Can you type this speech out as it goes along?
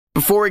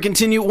Before we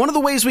continue, one of the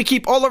ways we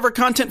keep all of our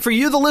content for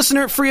you, the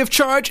listener, free of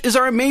charge is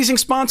our amazing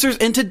sponsors,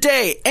 and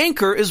today,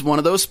 Anchor is one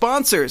of those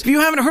sponsors. If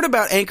you haven't heard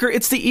about Anchor,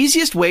 it's the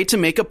easiest way to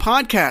make a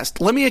podcast.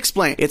 Let me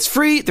explain. It's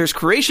free, there's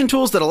creation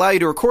tools that allow you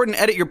to record and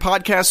edit your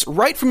podcasts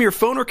right from your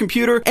phone or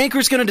computer.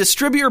 Anchor's going to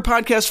distribute your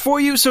podcast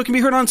for you so it can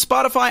be heard on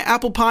Spotify,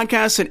 Apple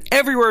Podcasts, and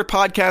everywhere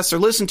podcasts are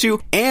listened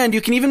to, and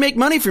you can even make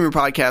money from your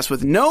podcast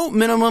with no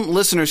minimum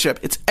listenership.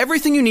 It's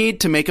everything you need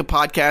to make a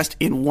podcast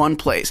in one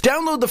place.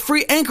 Download the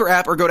free Anchor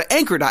app or go to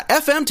anchor.fm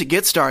to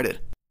get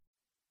started.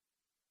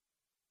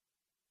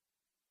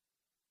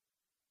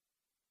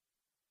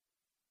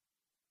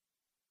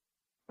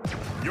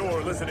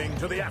 You're listening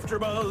to the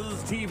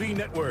AfterBuzz TV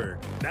Network,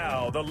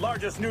 now the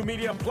largest new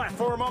media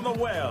platform on the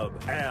web,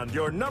 and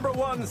your number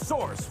one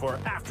source for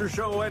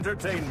after-show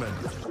entertainment.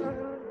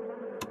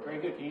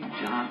 Very good, Ian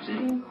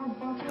Johnson.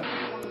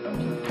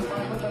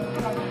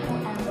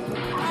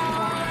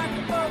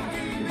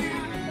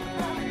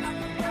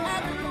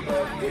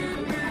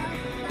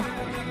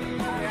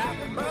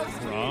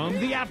 From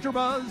the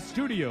AfterBuzz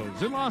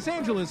Studios in Los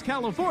Angeles,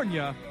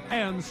 California,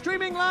 and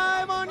streaming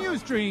live on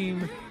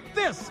Ustream,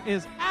 this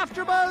is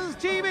AfterBuzz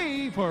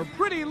TV for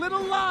Pretty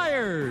Little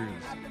Liars.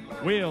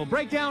 We'll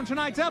break down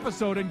tonight's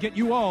episode and get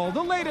you all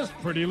the latest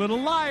Pretty Little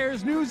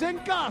Liars news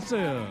and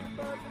gossip.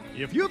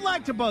 If you'd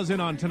like to buzz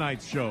in on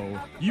tonight's show,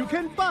 you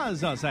can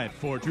buzz us at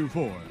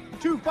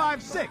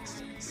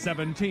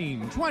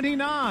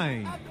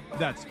 424-256-1729.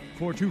 That's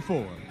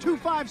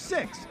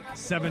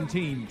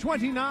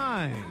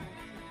 424-256-1729.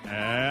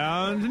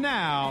 And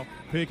now,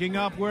 picking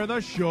up where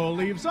the show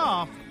leaves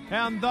off,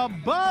 and the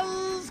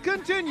buzz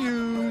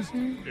continues,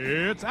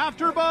 it's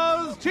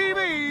AfterBuzz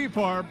TV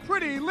for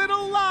Pretty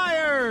Little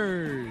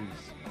Liars.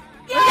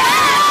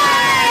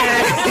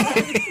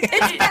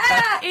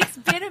 It's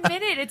been a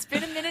minute. It's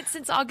been a minute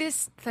since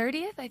August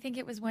 30th. I think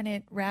it was when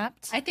it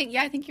wrapped. I think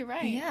you're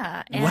right.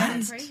 Yeah.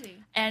 And crazy.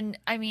 And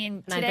I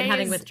mean, and I've been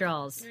having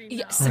withdrawals.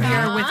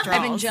 Severe withdrawals.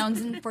 I've been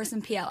jonesing for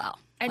some PLL.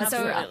 And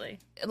so,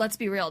 let's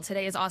be real.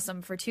 Today is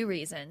awesome for two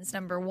reasons.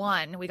 Number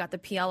one, we got the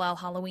PLL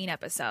Halloween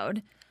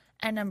episode.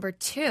 And number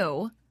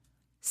two,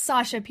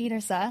 Sasha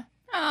Petersa.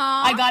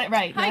 I got it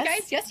right. Hi, yes?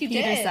 guys. Yes, you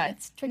Petersa. did.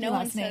 It's tricky no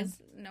last name.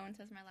 No one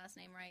says my last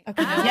name right.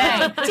 Okay.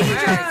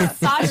 Yay. Sasha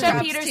Props to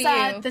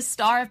Petersa, you. the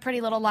star of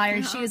Pretty Little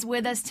Liars. She is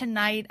with us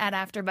tonight at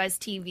AfterBuzz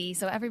TV.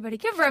 So everybody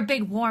give her a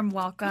big warm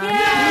welcome.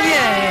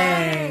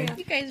 Yay!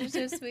 You guys are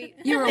so sweet.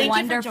 You were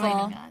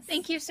wonderful.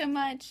 Thank you so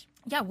much.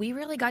 Yeah, we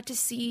really got to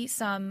see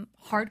some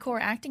hardcore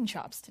acting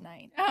chops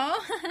tonight.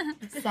 Oh.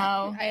 So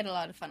I had a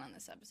lot of fun on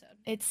this episode.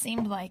 it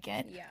seemed like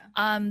it. Yeah.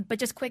 But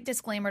just quick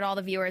disclaimer to all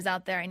the viewers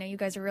out there. I know you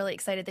guys are really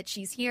excited that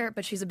she's here,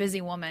 but she's a busy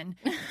woman.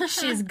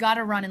 She's got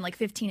to run in like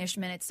 15-ish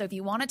minutes. So if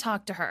you want to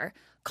talk to her,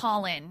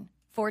 call in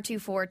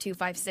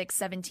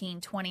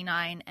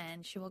 424-256-1729,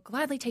 and she will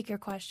gladly take your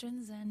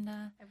questions and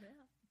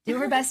do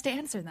her best to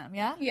answer them.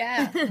 Yeah?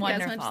 Yeah.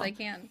 Wonderful. As much as I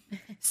can.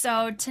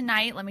 So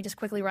tonight, let me just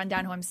quickly run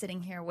down who I'm sitting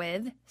here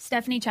with.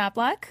 Stephanie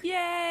Chaplock.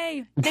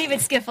 Yay. David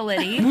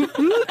Skiffolitti.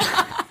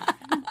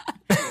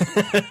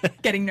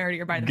 Getting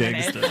nerdier by the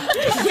minute.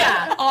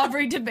 Yeah.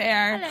 Aubrey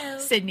DeBear. Hello.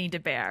 Sydney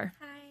DeBear.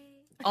 Hi.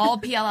 All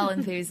PLL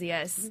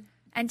enthusiasts.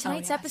 And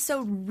tonight's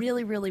episode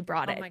really, really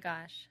brought it. Oh my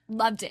gosh.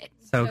 Loved it.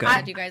 So good.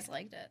 Glad you guys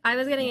liked it. I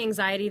was getting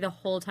anxiety the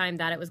whole time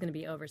that it was going to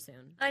be over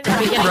soon. I know.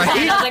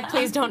 I was like,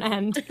 please don't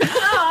end.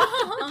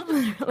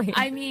 Literally.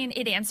 I mean,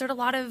 it answered a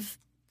lot of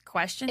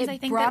questions, It I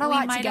think, brought that a we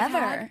lot might have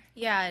together. had.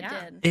 Yeah, it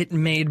did. It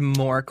made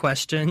more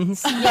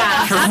questions.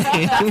 Yeah,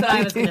 that's what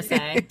I was going to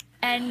say.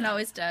 And It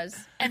always does.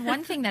 And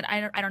one thing that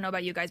I don't know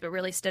about you guys, but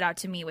really stood out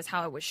to me was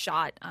how it was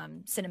shot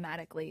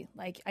cinematically.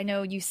 Like, I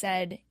know you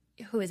said,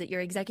 who is it? Your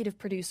executive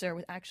producer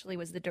was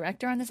the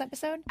director on this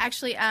episode?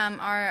 Actually,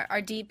 our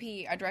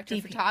DP, our director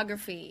of DP.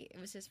 photography, it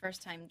was his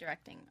first time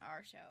directing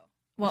our show.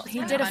 Well, Which is he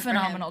kinda did a fun for him.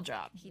 phenomenal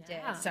job. He did.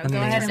 So Amazing. go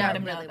ahead and Did let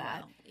him know really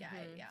that. well.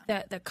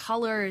 Yeah. The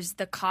colors,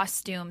 the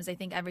costumes, I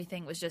think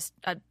everything was just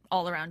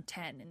all around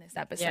 10 in this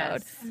episode.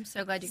 Yes. I'm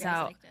so glad you guys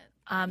So, liked it.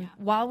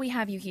 While we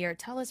have you here,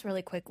 tell us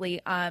really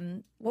quickly,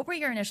 what were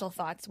your initial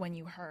thoughts when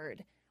you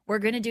heard, we're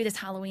going to do this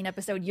Halloween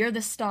episode, you're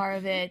the star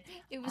of it?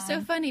 It was so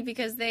funny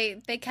because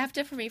they kept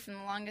it for me for the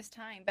longest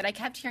time, but I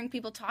kept hearing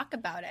people talk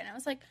about it, and I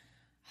was like,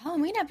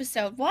 Halloween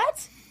episode,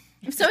 what?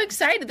 I'm so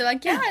excited. They're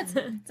like, yeah, it's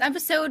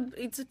episode,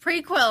 it's a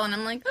prequel, and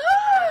I'm like,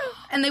 oh!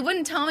 And they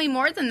wouldn't tell me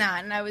more than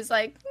that, and I was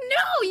like,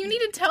 no, you need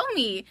to tell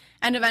me.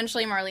 And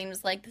eventually Marlene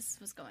was like, this is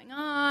what's going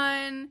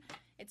on.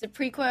 It's a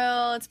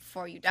prequel. It's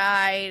before you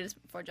died. It's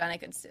before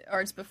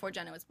it's before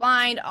Jenna was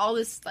blind. All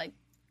this like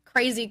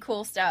crazy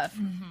cool stuff,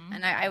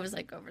 and I was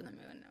like over the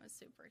moon. I was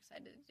super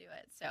excited to do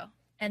it. So.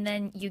 And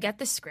then you get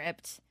the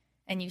script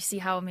and you see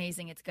how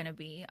amazing it's going to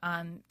be.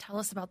 Tell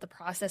us about the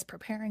process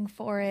preparing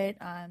for it.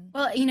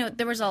 Well,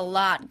 there was a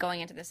lot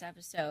going into this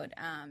episode,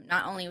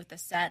 not only with the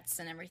sets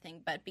and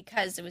everything, but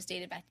because it was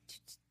dated back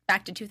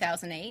to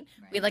 2008,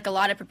 we had like a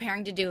lot of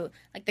preparing to do,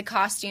 like the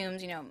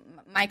costumes,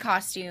 my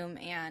costume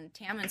and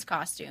Taman's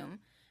costume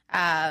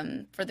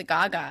for the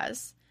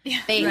Gagas.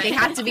 They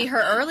had to be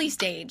her early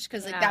stage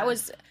because that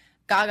was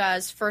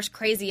Gaga's first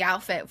crazy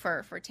outfit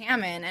for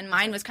Tammin, and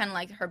mine was kind of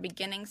like her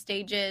beginning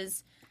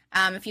stages.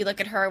 If you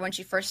look at her when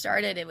she first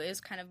started, it was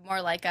kind of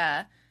more like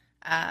a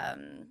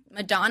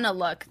Madonna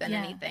look than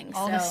anything.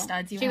 All the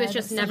studs She was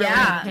just never wearing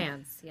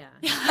pants. Yeah.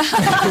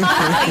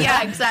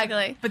 Yeah,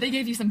 exactly. But they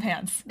gave you some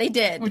pants. They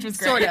did, which was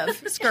great. Sort of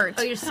skirt.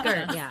 Oh, your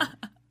skirt. Yeah.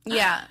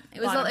 Yeah, it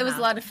was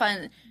a lot of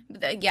fun.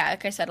 Yeah,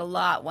 like I said, a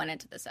lot went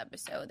into this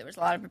episode. There was a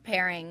lot of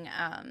preparing.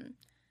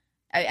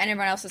 And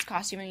everyone else's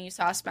costume, and you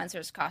saw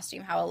Spencer's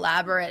costume, how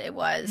elaborate it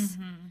was,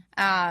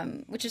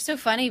 which is so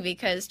funny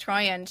because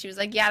Troyan, she was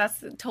like, yeah, that's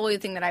totally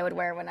the thing that I would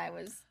wear when I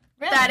was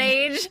that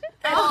age. So,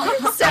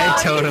 I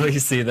totally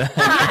see that.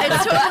 Yeah,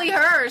 it's totally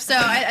her. So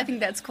I think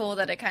that's cool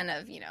that it kind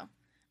of,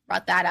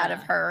 brought that out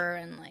of her.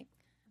 And, like,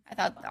 I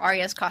thought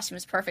Arya's costume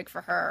was perfect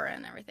for her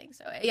and everything.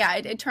 So, yeah,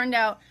 it turned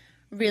out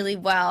really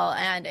well.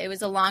 And it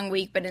was a long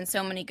week, but in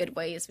so many good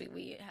ways.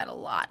 We had a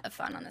lot of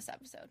fun on this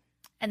episode.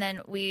 And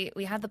then we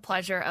had the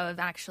pleasure of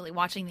actually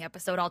watching the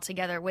episode all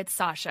together with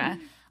Sasha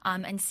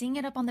and seeing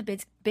it up on the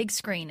big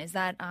screen. Is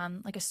that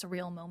like a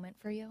surreal moment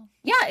for you?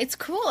 Yeah, it's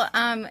cool.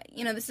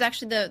 This is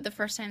actually the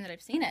first time that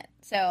I've seen it.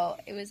 So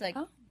it was like,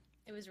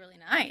 it was really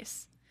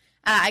nice.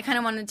 I kind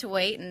of wanted to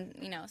wait and,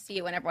 see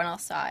it when everyone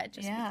else saw it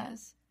just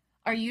because.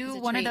 Are you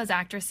one of those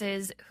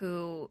actresses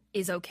who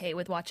is okay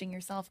with watching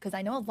yourself? Because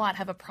I know a lot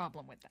have a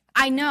problem with that.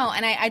 I know,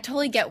 and I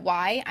totally get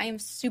why. I am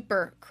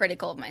super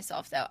critical of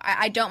myself, though.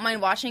 I don't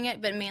mind watching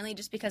it, but mainly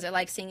just because I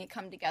like seeing it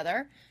come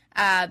together.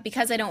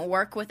 Because I don't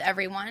work with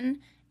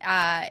everyone,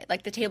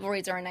 like the table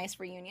reads are a nice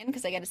reunion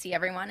because I get to see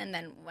everyone, and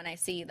then when I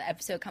see the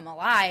episode come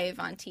alive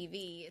on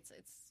TV, it's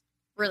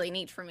really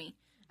neat for me.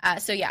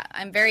 So yeah,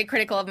 I'm very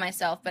critical of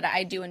myself, but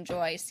I do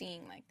enjoy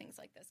seeing like things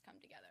like this come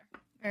together.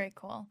 Very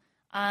cool.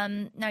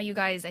 Now, you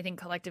guys, I think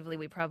collectively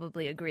we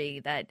probably agree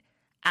that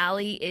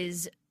Allie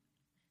is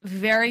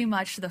very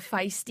much the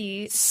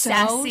feisty,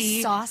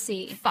 sassy,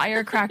 saucy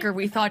firecracker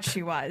we thought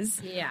she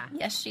was. Yeah.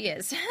 Yes, she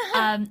is.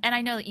 And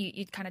I know that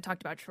you kind of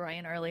talked about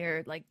Troyan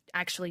earlier, like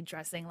actually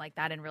dressing like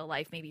that in real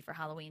life, maybe for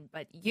Halloween,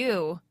 but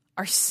you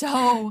are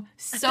so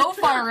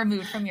far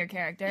removed from your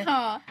character.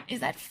 Aw.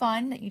 Is that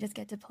fun that you just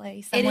get to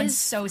play someone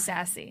so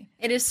sassy?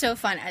 It is so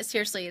fun.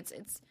 Seriously,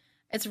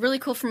 it's really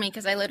cool for me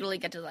because I literally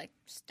get to like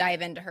just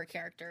dive into her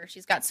character.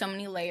 She's got so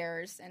many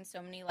layers and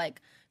so many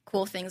like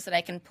cool things that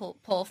I can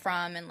pull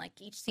from, and like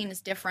each scene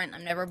is different.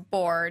 I'm never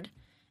bored,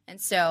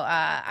 and so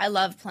I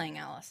love playing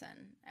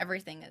Allison.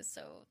 Everything is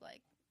so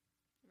like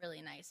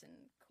really nice and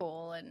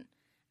cool, and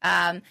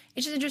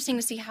it's just interesting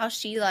to see how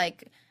she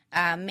like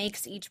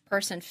makes each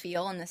person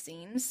feel in the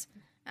scenes.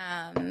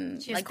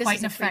 She has quite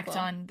an effect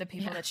on the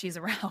people that she's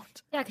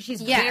around. Yeah, because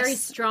she's very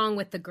strong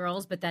with the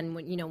girls, but then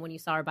when you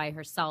saw her by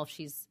herself,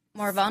 she's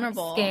more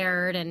vulnerable,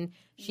 scared, and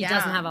she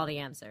doesn't have all the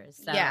answers.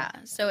 So. Yeah,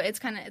 so it's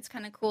kind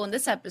of cool in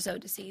this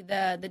episode to see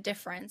the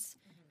difference,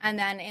 and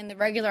then in the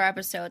regular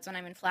episodes when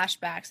I'm in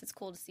flashbacks, it's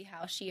cool to see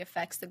how she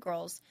affects the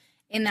girls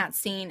in that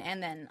scene,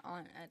 and then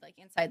on like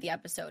inside the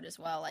episode as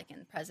well, like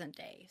in present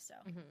day. So.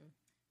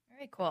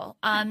 Very cool.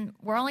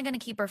 We're only going to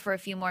keep her for a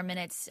few more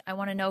minutes. I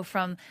want to know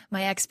from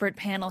my expert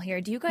panel here,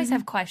 do you guys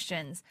have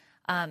questions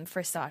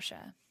for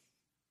Sasha?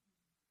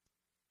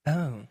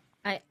 Oh.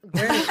 Where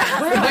do we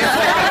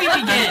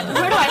begin?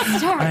 Where do I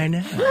start? I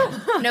know.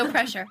 No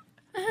pressure.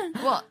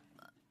 Well,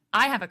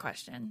 I have a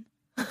question.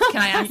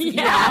 Can I ask?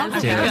 Yeah.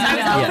 Okay. Do it.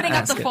 I was opening up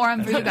ask the it.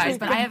 forum for you guys,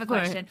 but I have a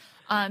question.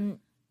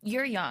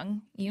 You're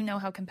young. You know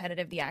how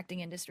competitive the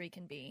acting industry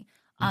can be.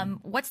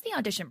 What's the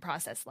audition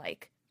process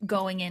like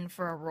going in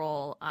for a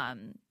role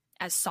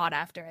as sought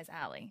after as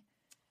Allie?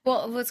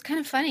 Well, what's kind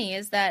of funny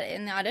is that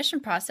in the audition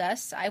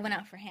process, I went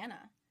out for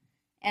Hannah.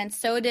 And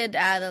so did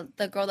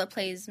the girl that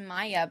plays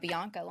Maya,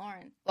 Bianca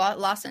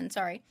Lawson,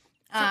 sorry.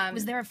 So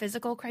was there a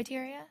physical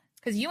criteria?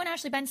 Because you and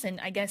Ashley Benson,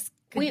 I guess,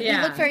 we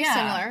look very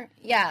similar.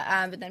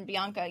 Yeah, but then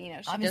Bianca, she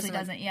obviously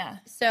doesn't.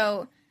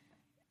 So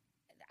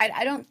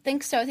I don't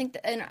think so.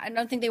 And I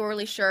don't think they were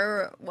really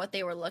sure what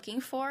they were looking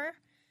for.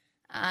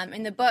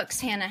 In the books,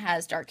 Hannah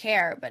has dark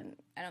hair, but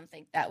I don't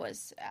think that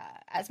was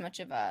as much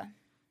of a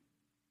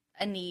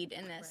need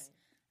in this.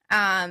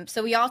 Right.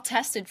 So we all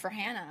tested for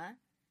Hannah.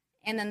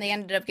 And then they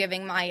ended up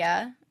giving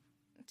Maya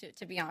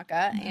to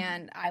Bianca,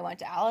 and I went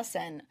to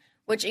Allison,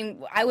 which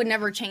I would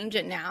never change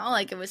it now.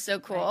 Like, it was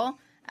so cool.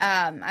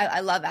 Right.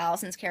 I love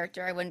Allison's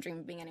character. I wouldn't dream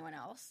of being anyone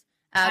else.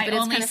 But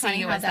it's kind of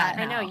funny how that.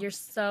 I know, you're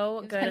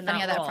so good in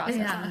that role. Process.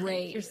 Yeah.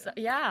 Great.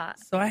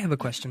 So I have a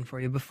question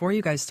for you. Before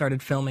you guys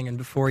started filming and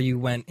before you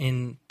went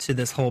into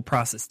this whole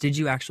process, did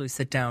you actually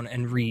sit down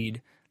and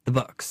read the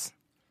books?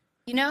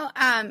 Not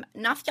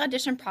the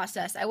audition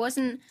process. I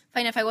wasn't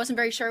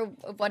very sure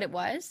of what it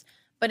was.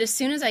 But as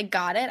soon as I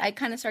got it, I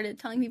kind of started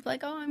telling people,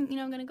 like, oh, I'm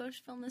going to go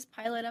film this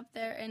pilot up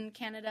there in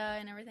Canada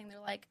and everything. They're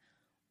like,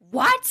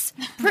 what?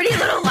 Pretty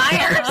Little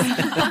Liars?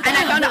 And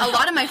I found out a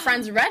lot of my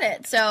friends read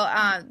it. So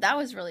that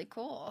was really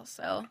cool.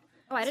 So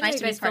I didn't know you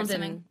guys filmed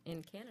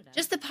in Canada.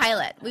 Just the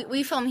pilot.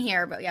 We film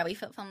here, but yeah, we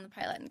filmed the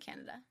pilot in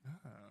Canada.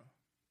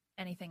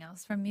 Anything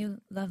else from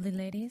you lovely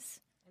ladies?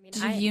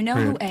 Do you know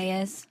who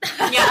A is?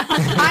 Yeah.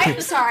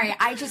 I'm sorry.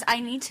 I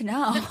need to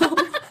know.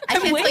 I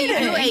can't tell you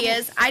who A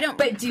is. I don't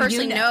But do you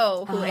personally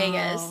know who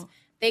A is. Oh.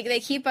 They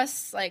keep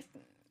us like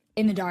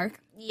In the dark.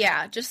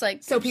 yeah, just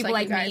like So just people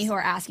like you guys. me who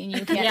are asking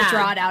you can't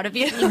draw it out of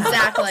you.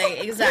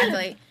 Exactly.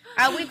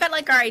 We've got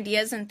like our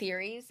ideas and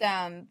theories,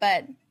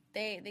 but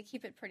they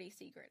keep it pretty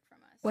secret from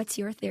us. What's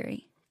your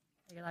theory?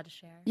 Are you allowed to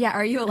share? Yeah,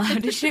 are you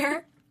allowed to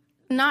share?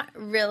 Not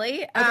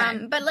really.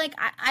 But like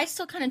I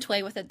still kind of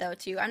toy with it though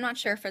too. I'm not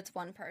sure if it's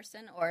one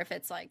person or if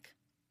it's like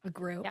A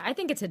group. Yeah, I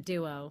think it's a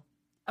duo.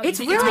 It's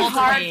really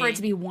hard for it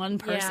to be one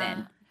person. Yeah,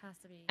 it has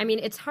to be. I mean,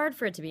 it's hard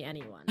for it to be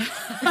anyone.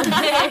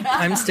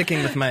 I'm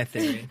sticking with my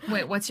theory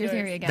Wait, what's your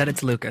theory again? that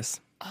it's Lucas.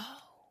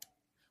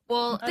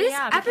 Well, This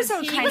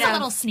episode he kind was of a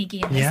little sneaky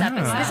in this Yeah.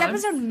 episode. This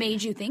episode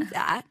made you think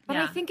that. But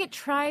I think it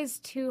tries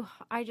to.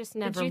 I just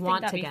never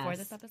want to guess.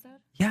 this episode?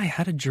 Yeah, I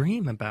had a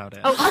dream about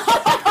it.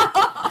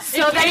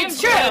 So then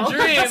it's true.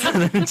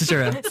 It's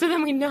true. So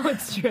then we know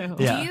it's true.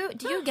 Yeah.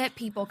 Do you get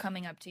people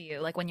coming up to you,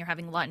 like when you're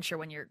having lunch or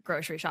when you're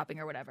grocery shopping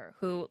or whatever,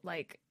 who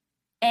like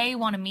A,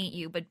 want to meet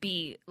you, but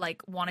B,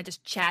 like want to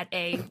just chat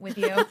A with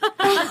you?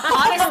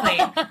 Honestly,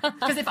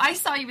 because if I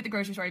saw you at the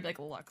grocery store, I'd be like,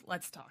 look,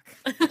 let's talk.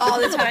 all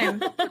the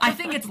time. I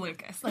think it's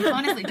Lucas. Like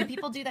honestly, do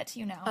people do that to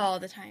you now? All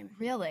the time.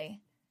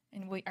 Really?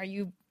 And are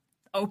you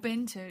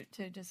open to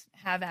just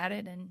have at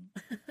it and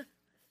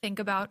think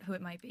about who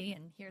it might be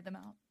and hear them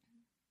out?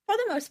 For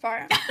the most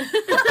part.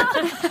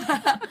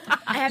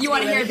 You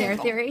want to hear their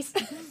theories?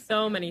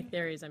 So many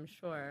theories, I'm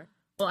sure.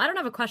 Well, I don't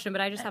have a question,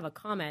 but I just have a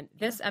comment.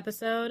 This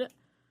episode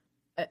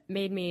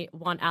made me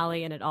want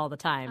Allie in it all the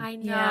time. I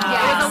know.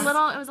 Yeah.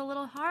 It was a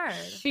little hard.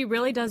 She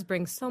really does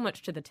bring so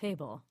much to the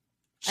table.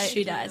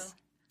 She does.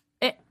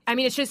 I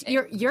mean, it's just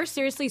you're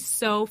seriously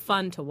so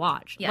fun to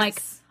watch. Yes.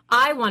 Like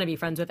I want to be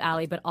friends with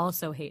Allie, but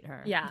also hate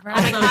her. Yeah.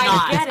 I'm like,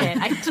 I get it.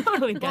 I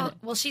totally get it.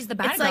 Well, she's the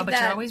bad It's girl, like but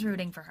that- you're always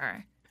rooting for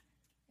her.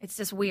 It's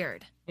just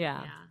weird.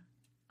 Yeah.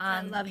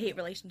 Love-hate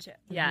relationship.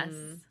 Yes.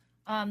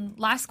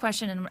 Last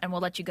question, and we'll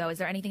let you go. Is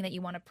there anything that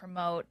you want to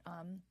promote?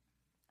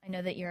 I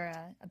know that you're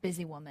a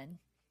busy woman.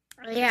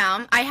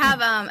 Yeah, I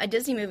have a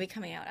Disney movie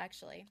coming out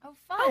actually. Oh,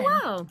 fun. Oh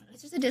wow.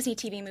 It's just a Disney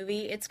TV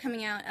movie. It's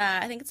coming out.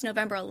 I think it's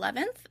November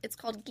 11th. It's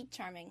called Geek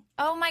Charming.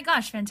 Oh my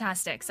gosh,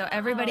 fantastic. So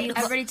everybody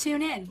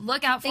Tune in.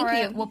 look out for Thank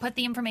it. you. We'll put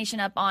the information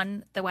up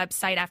on the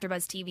website,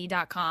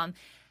 AfterBuzzTV.com.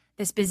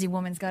 This busy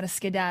woman's got a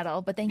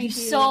skedaddle, but thank you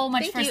so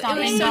much Thank for you.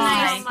 stopping It was so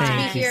nice by. to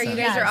Thank be you here. so You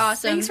guys much. are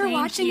awesome. Thanks for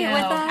watching it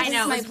with us. I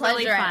know. It's my It was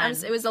really pleasure. fun.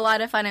 It was a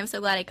lot of fun. I'm so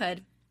glad I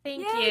could.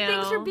 Thank Yay, you.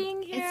 thanks for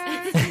being here.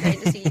 It's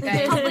great to see you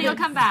guys. Hopefully you'll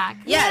come back.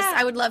 Yes,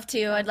 I would love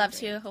to. I'd love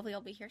to. Hopefully, I'll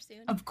be here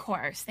soon. Of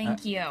course.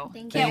 Thank you.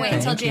 Thank Can't you. wait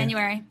until Thank you.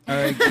 January. All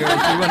right, girls,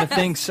 we want to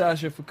thank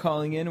Sasha for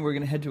calling in. We're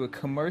going to head to a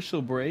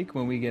commercial break.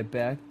 When we get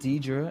back,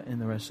 Deidre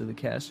and the rest of the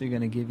cast are going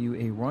to give you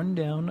a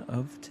rundown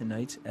of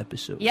tonight's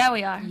episode. Yeah,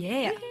 we are.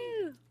 Yeah.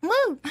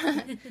 Woo!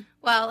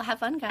 Well, have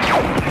fun, guys.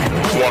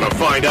 Want to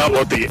find out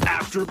what the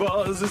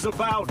AfterBuzz is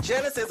about?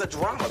 Janice is a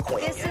drama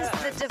queen. This is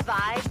the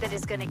divide that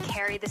is going to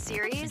carry the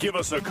series. Give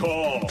us a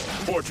call.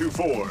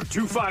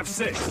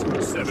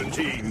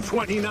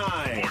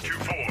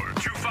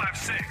 424-256-1729.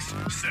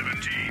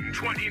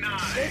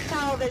 424-256-1729. It's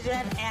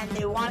television, and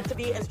they want it to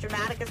be as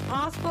dramatic as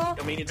possible.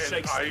 I mean, it's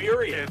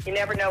Shakespearean. You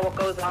never know what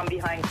goes on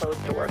behind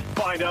closed doors.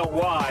 Find out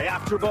why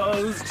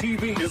AfterBuzz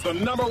TV is the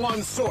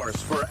 #1 source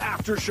for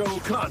after-show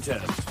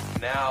content.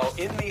 Now,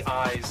 in the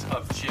eyes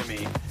of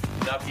Jimmy,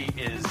 Nucky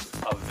is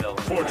a villain.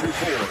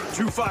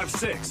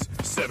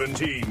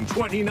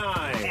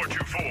 424-256-1729.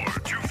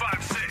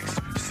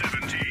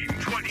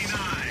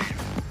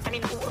 424-256-1729. I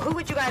mean, who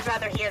would you guys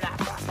rather hear that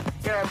from?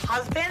 Your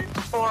husband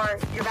or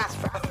your best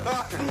friend?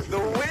 The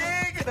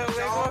wig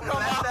will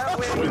come out.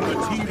 When the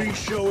TV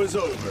show is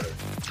over,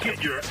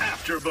 get your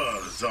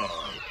AfterBuzz on.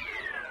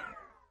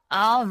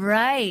 All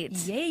right.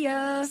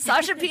 Yeah.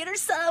 Sasha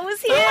Peterson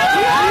was here.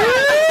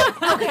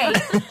 Okay.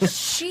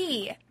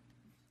 She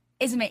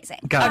is amazing.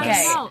 Got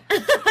okay.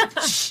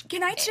 it.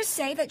 Can I just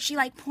say that she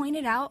like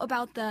pointed out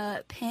about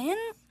the pin?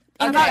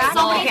 About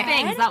so many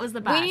Okay. things. That was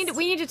the best.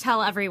 We need to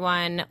tell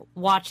everyone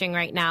watching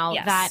right now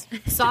Yes. that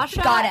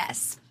Sasha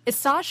Goddess.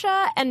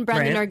 Sasha and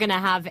Brendan Right. are going to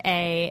have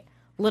a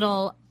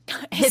little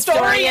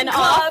historian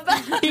club.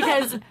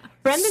 because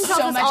Brendan tells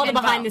So us much all the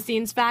info. behind the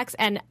scenes facts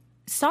and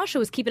Sasha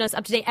was keeping us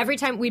up to date every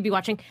time we'd be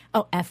watching.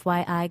 Oh,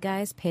 FYI,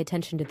 guys, pay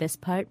attention to this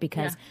part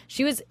because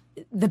she was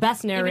the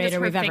best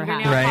narrator we've ever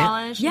had. Right.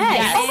 Polish,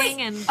 Yes. Oh, wait.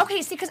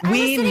 Okay, see, because I was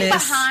We sitting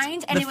missed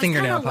behind and the it was kind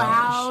fingernail of polish.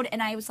 loud,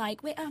 and I was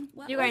like, "Wait,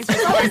 what?" You guys are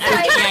so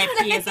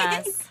VIP as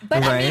us.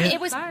 But I mean, Right. it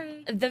was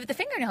the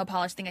fingernail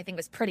polish thing. I think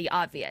was pretty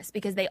obvious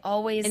because they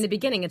always In the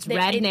beginning, it's they-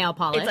 red it- nail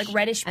polish. It's like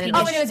reddish and then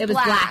pink. Oh, and it was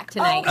black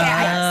tonight. Oh, okay.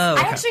 I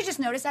okay. actually just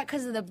noticed that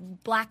because of the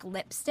black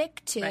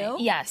lipstick too.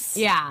 Yes.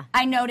 Yeah.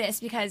 I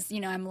noticed because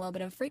I'm a little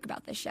bit of a freak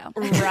about this show.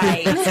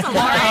 Right.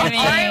 I mean-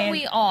 Aren't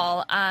we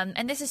all?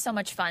 And this is so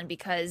much fun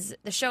because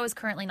the show show is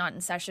currently not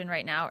in session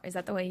right now. Is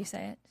that the way you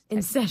say it?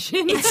 In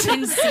session? It's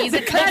in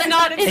season. That's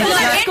not in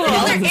session.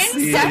 They're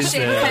in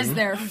session because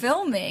they're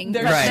filming.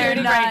 They're but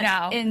shooting not right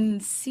now.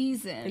 in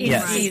season. In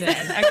season.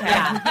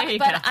 Okay.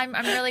 But I'm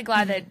really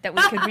glad that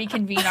we could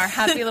reconvene our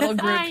happy little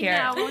group here.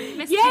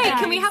 Yay!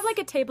 Can we have like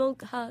a table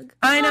hug?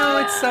 I know,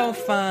 it's so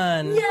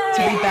fun to be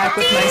back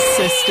with my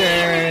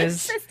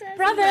sisters.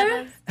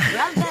 Brother.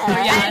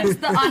 It's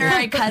the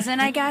honorary cousin,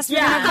 I guess.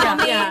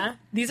 Yeah.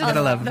 These Gotta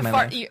are love the my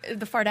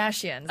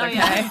Fardashians.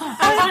 Okay.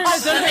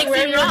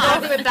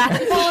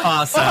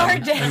 Awesome.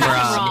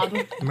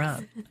 Fardashians. I'm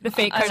Rob. The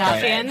fake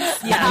Kardashians.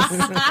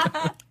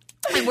 Yes.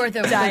 And we're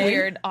the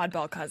weird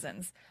oddball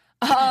cousins.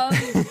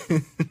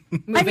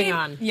 Moving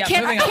on. Yeah,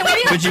 Can moving on.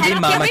 we be Would you be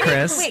Mama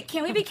Chris? Wait,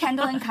 can we be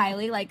Kendall and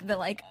Kylie, like the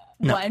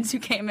No. ones who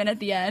came in at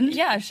the end?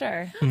 Yeah,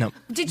 sure. No.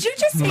 Did you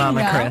just say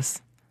Mama no? Chris.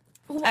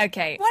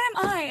 Okay. What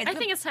am I? I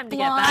think it's time to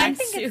blonde- get back. I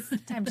think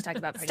it's time to talk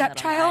about Pretty Little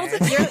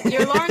Stepchild? Liars.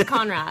 You're Lauren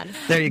Conrad.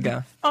 There you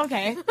go.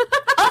 Okay.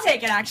 I'll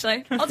take it,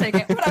 actually. I'll take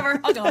it. Whatever.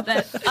 I'll go with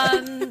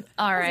it.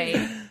 All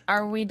right.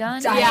 Are we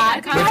done? Yeah,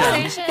 The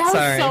conversation? That was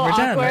Sorry, so we're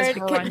done. awkward.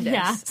 Horrendous.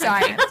 Yeah.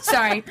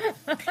 Sorry.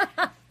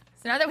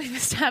 So now that we've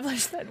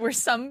established that we're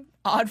some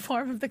odd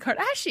form of the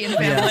Kardashian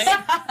family,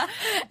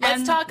 let's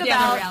And talk the other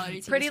about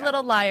reality TV Pretty show.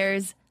 Little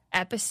Liars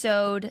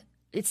episode.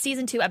 It's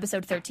season 2,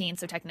 episode 13.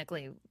 So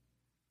technically,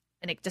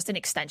 just an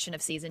extension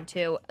of season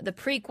 2. The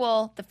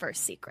prequel, The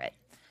First Secret.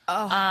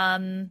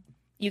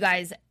 You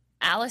guys,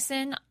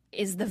 Allison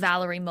is the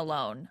Valerie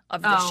Malone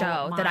of the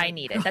show that I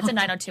needed. That's a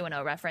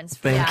 90210 reference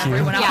for Thank you.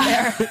 everyone out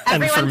there. And for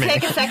Everyone me.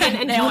 take a second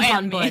and jump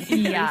on board.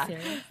 Yeah.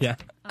 Yeah.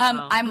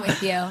 I'm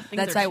with you.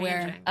 That's are why we're.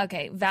 changing.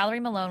 Okay, Valerie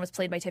Malone was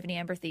played by Tiffany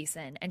Amber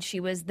Thiessen, and she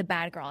was the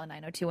bad girl in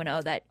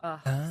 90210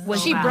 that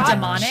was She brought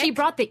demonic. She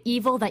brought the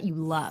evil that you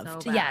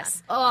loved.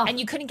 Yes. Ugh. And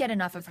you couldn't get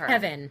enough of her.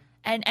 Heaven.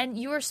 And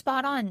you were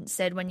spot on,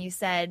 Sid, when you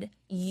said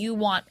you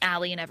want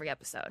Allie in every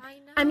episode.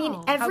 I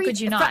mean, could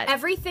you not?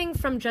 Everything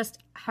from just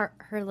her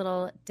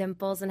little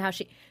dimples and how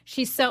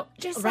she's so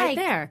Just right like-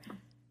 there.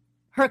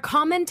 Her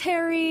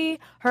commentary,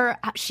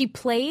 she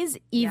plays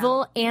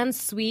evil and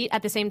sweet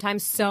at the same time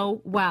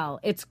so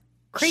well. It's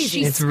crazy.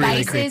 She It's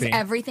really spices creepy.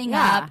 everything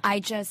Yeah. up. I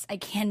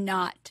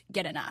cannot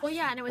get enough. Well,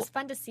 yeah, and it was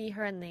fun to see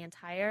her in the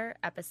entire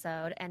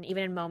episode, and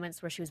even in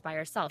moments where she was by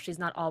herself. She's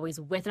not always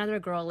with another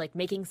girl, like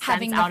making sense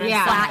Having out of the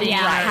something.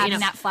 having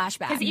that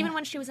flashback. Because even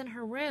when she was in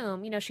her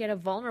room, she had a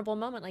vulnerable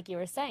moment, like you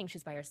were saying.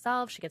 She's by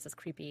herself. She gets this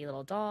creepy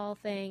little doll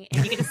thing,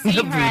 and you get to see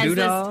The her as voodoo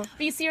this. doll?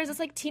 But you see her as this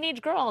like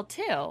teenage girl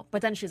too.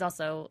 But then she's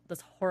also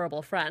this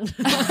horrible friend.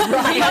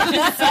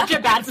 She's such a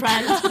bad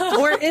friend.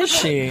 Or is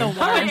she?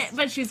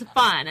 But she's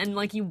fun, and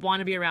like you want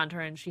to be around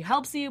her, and she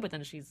helps you. But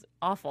then she's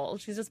awful.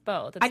 She's just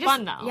both. It's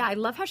fun though. Yeah, I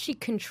love how she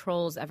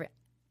controls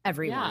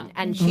everyone, Yeah.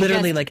 and she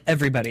Literally, just, like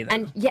everybody there.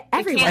 and yeah,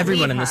 everyone.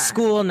 Everyone in the her.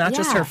 school, not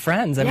just Yeah. her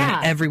friends. I mean,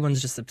 Yeah.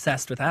 everyone's just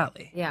obsessed with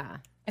Allie. Yeah.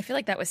 I feel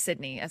like that was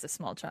Sydney as a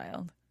small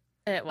child.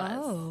 It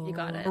was. You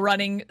got it.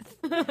 Running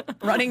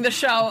the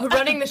show.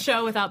 Running the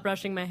show without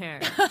brushing my hair.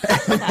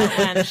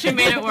 And she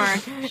made it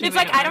work. It's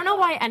like, I don't know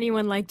why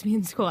anyone liked me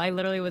in school. I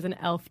literally was an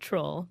elf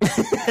troll.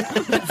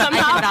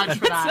 Somehow, vouch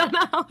for that.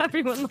 Somehow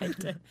everyone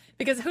liked it.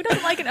 Because who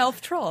doesn't like an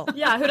elf troll?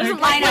 Yeah, who doesn't I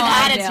like know an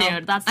I do.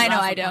 attitude? That's I know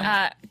that's I the do.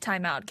 point.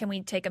 Time out. Can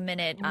we take a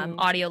minute?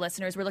 Audio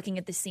listeners, we're looking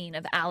at the scene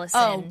of Allison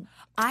Oh,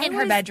 I in her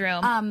was,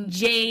 bedroom.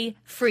 J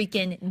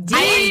freaking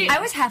D. I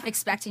was half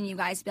expecting you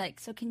guys to be like,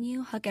 so can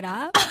you hook it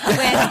up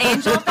with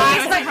Angel Face?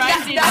 But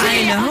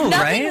I know, nothing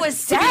right? was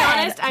To said. be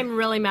honest, I'm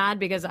really mad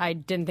because I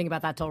didn't think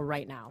about that till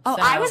right now. Oh,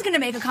 So- I was gonna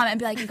make a comment and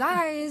be like, "You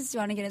guys, do you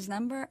want to get his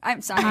number?"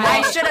 I'm sorry,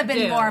 I should have been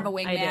do. more of a I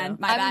wingman. do.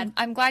 My bad.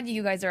 I'm glad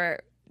you guys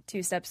are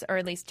 2 steps, or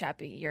at least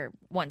Chappie, you're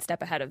 1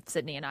 step ahead of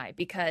Sydney and I,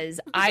 because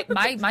my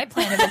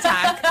plan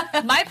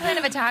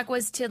of attack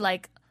was to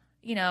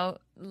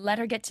let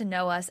her get to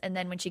know us, and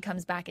then when she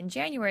comes back in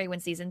January, when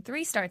season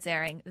 3 starts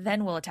airing,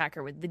 then we'll attack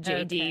her with the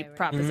JD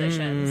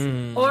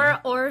propositions.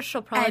 Or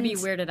she'll probably be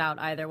weirded out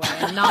either way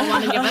and not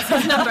want to give us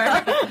his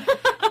number.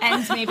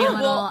 And maybe a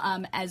little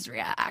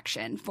Ezra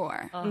action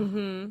for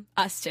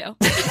us too.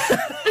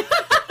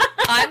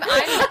 I'm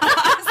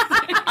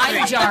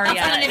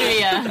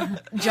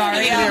Jaria.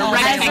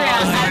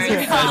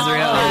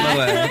 Ezra all the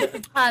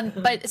way.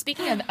 But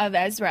speaking of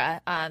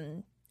Ezra,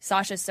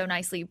 Sasha so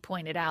nicely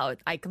pointed out,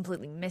 I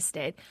completely missed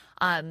it.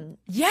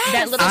 Yes,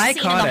 that little I scene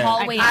in caught the it.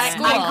 hallway I at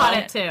school. caught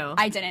it too.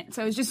 I didn't.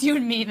 So it was just you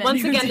and me. Then.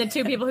 Once again, the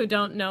 2 people who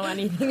don't know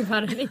anything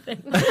about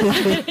anything.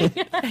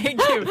 Thank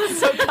you.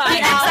 So the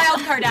kind. exiled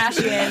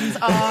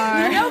Kardashians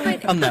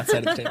are On that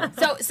side of the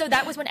table. So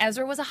that was when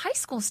Ezra was a high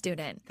school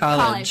student.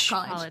 College.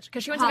 College,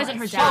 because she went to visit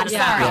her Oh, dad.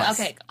 sorry. Yes.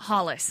 Okay,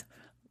 Hollis.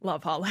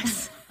 Love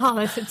Hollis.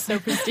 Hollis, it's so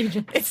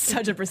prestigious. It's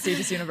such a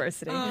prestigious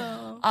university.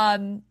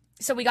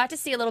 So we got to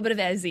see a little bit of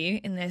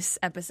Ezzy in this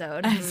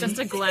episode. It's just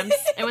a glimpse.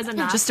 It was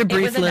enough. Just a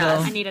brief was enough.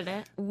 little. I needed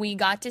it. We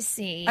got to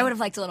see. I would have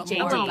liked a little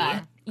more. JD.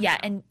 But Yeah,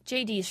 and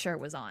JD's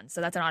shirt was on,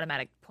 so that's an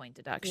automatic point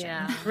deduction.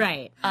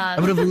 Right. I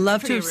would have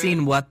loved to have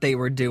seen what they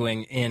were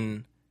doing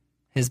in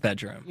his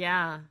bedroom.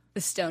 Yeah.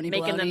 The Stony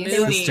Making the Balonies.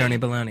 movie. The Stony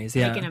Balonies,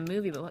 yeah. Making a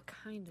movie, but what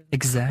kind of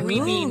Exactly.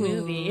 creepy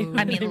movie?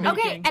 I mean,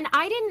 okay, and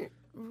I didn't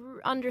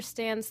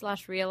understand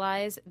 /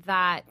 realize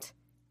that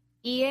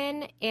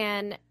Ian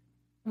and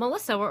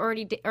Melissa were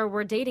already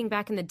were dating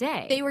back in the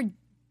day.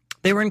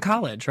 They were in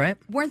college, right?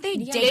 Weren't they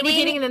dating? They were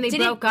dating and then they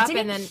broke up,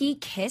 Didn't and then he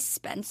kiss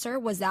Spencer?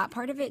 Was that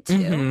part of it too?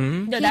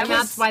 Mhm. No,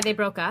 that's why they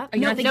broke up.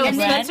 No,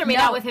 Spencer made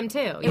out with him too.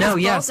 It No,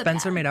 was yeah, both of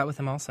Spencer them. made out with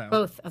him also.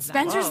 Both of them.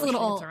 Spencer's Oh, she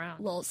little gets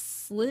around.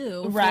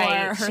 slew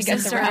Right, for her she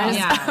gets sister's around.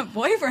 Yeah.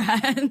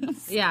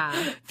 boyfriends,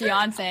 Yeah.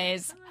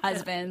 fiancés,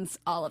 husbands,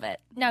 all of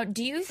it. Now,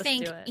 do you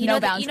think do it. you No know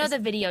the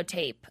boundaries.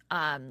 videotape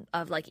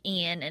of like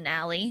Ian and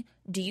Allie?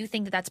 Do you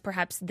think that that's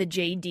perhaps the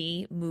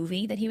JD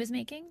movie that he was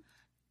making?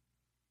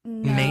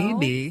 No.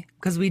 Maybe.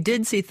 Because we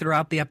did see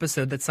throughout the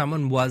episode that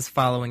someone was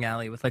following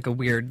Allie with like a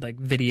weird like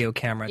video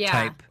camera Yeah.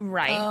 type.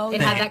 Right. Oh,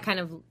 It Yeah. had that kind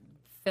of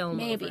film.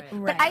 Maybe, over it.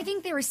 Right. but I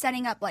think they were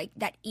setting up like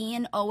that.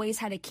 Ian always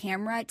had a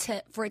camera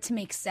for it to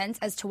make sense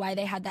as to why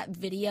they had that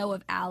video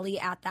of Allie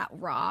at that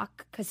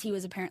rock, because he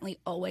was apparently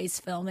always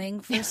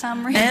filming for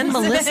some reason. And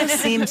Melissa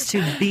seems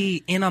to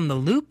be in on the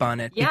loop on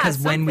it Yeah, because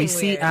when we something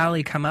see weird.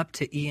 Allie come up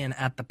to Ian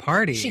at the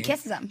party, She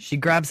kisses him. She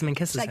grabs him and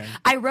kisses Like, him.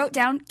 I wrote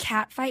down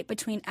cat fight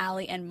between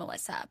Allie and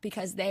Melissa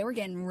because they were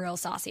getting real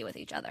saucy with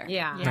each other.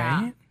 Yeah.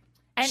 Right?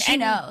 And She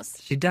knows.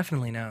 She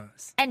definitely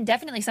knows. And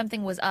definitely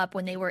something was up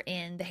when they were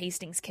in the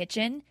Hastings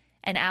kitchen.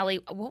 And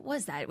Allie, what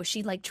was that? Was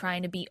she like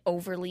trying to be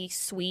overly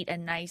sweet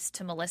and nice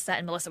to Melissa?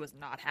 And Melissa was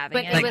not having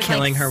But it. it Like was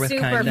killing her with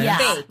super kindness. Yeah.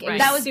 fake. It Right.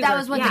 That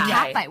was what the yeah.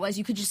 cat fight was.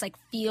 You could just like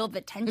feel the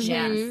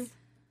tension. Yes.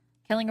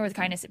 Killing her with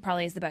kindness, it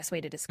probably is the best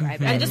way to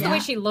describe And it. just the Yeah. way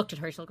she looked at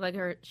her, she looked like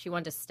she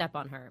wanted to step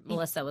on her.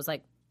 Melissa was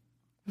like,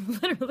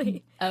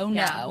 literally, Oh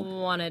no.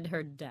 wanted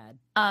her dead.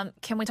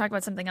 Can we talk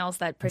about something else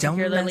that Don't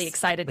particularly mess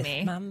excited with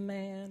me? my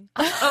man.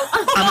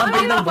 I'm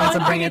gonna be the one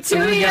to bring it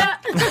to you.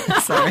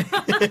 Sorry.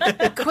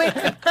 Quick.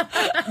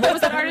 What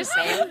was that artist's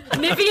name?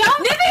 Nivea?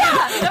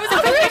 That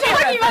was we were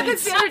talking about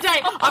this the other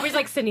day. Aubrey's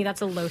like, Sydney,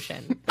 that's a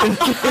lotion. I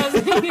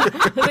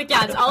was like,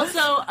 yeah, it's also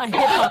a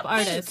hip-hop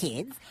artist.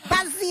 Kids,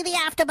 Buzzy the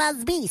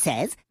AfterBuzz B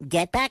says,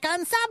 get back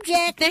on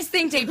subject. This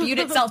thing debuted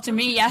itself to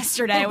me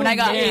yesterday when I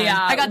got Yeah.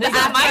 I got the This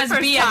is my AfterBuzz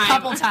first B a time.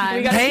 couple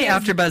times. Hey,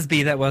 AfterBuzz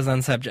B, that was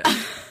on subject.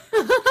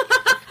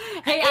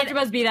 Hey,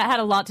 AfterBuzz B, that had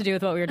a lot to do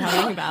with what we were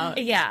talking about.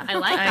 Yeah. I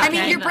like I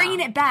mean, you're bringing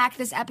it back.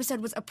 This episode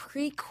was a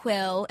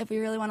prequel. If we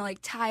really want to like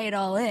tie it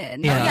all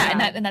in, Yeah.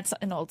 Yeah, and that's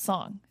an old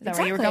song. Is that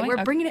where you were going? We're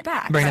Okay. bringing it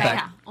back. Bring it So, back.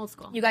 yeah. Old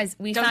school. You guys,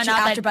 we Don't found you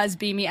out that AfterBuzz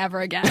B me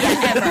ever again.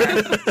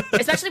 ever,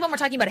 especially when we're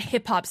talking about a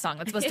hip hop song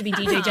that's supposed to be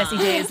DJ Jesse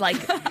J's like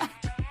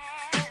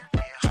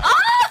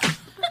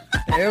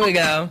Here we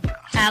go.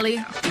 Allie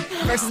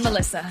versus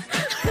Melissa.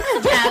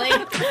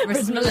 Allie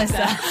versus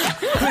Melissa.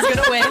 Who's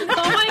gonna win? Oh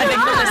my I think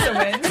God. Melissa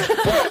wins.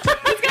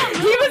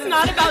 He was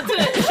not about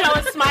to show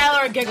a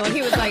smile or a giggle.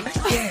 He was like,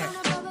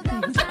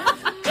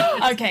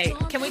 Okay,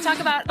 can we talk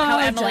about how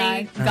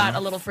Emily Jai. got a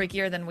little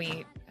freakier than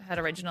we had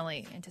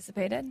originally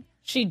anticipated?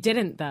 she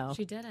didn't, though.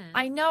 She didn't.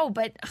 I know,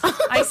 but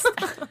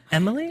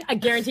Emily? I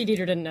guarantee Deidre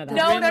didn't know that.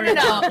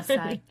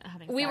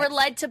 No. We were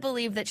led to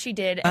believe that she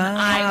did, and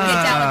I was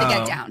Get down with the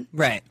get down.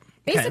 Right.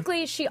 Okay.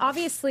 Basically, she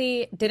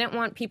obviously didn't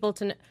want people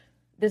to know.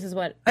 This is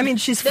what. I mean,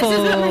 she's This full is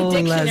what my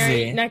dictionary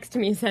Leslie. next to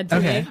me said to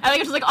Okay. me. I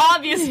think it was like,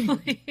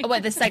 obviously.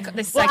 what the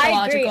Well,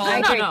 psychological. I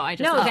agree. No, I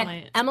just no, thought that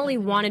my- Emily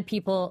wanted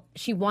people.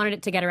 She wanted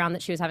it to get around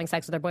that she was having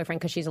sex with her boyfriend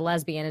because she's a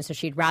lesbian, and so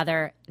she'd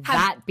rather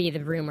that be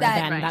the rumor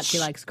than that she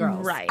likes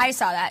girls. Right. I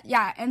saw that.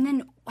 Yeah. And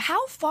then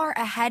how far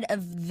ahead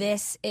of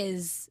this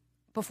is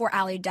before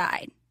Allie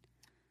died?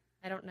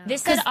 I don't know.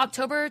 This said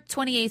October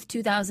 28th,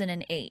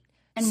 2008.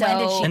 And so when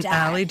did she And die?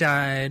 Allie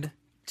died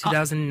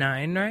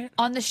 2009, right?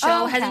 on the show,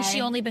 Oh, hasn't okay.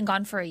 she only been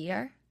gone for a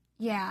year?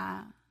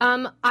 Yeah.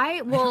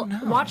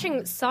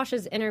 Watching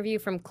Sasha's interview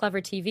from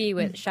Clever TV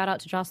with shout out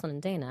to Jocelyn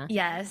and Dana.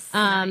 Yes.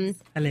 Hi,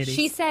 ladies.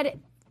 She said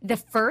the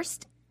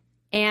first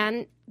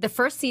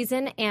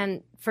season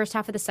and first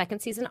half of the second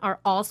season are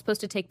all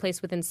supposed to take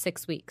place within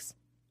 6 weeks.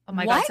 Oh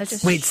my What? God,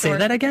 such a Wait, say short-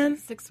 that again?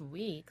 6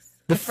 weeks.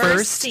 The first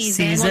first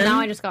season- season? Well, now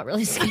I just got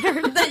really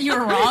scared. That you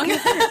were wrong.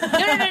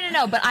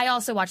 No. But I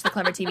also watched the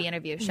Clever TV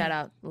interview. Shout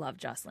out, love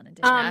Jocelyn and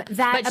Dana.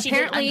 That But she did-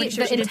 I'm apparently pretty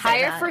sure the she did say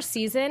entire that. first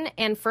season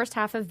and first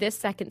half of this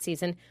second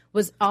season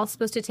was all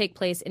supposed to take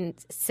place in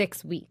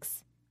 6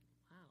 weeks.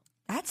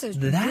 That's a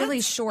That's- really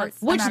short.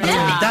 Which amount of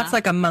then- time. That's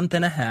like a month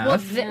and a half.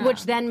 Well,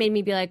 which then made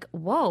me be like,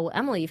 "Whoa,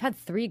 Emily, you've had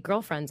 3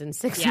 girlfriends in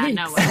 6 Yeah, weeks."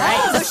 no way.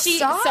 Oh, So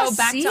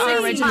back to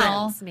our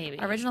saucy.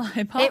 original It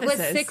hypothesis.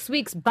 was 6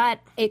 weeks, but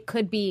it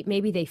could be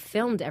maybe they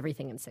filmed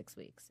everything in 6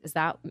 weeks. Does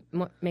that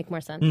make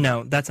more sense?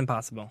 No, that's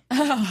impossible.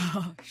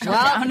 Well,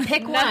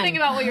 pick one. Nothing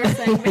about what you were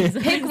saying.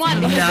 Pick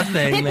one. Nothing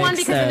Pick one makes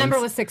because the number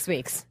sense. was 6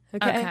 weeks.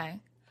 Okay.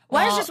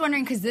 Well, I was just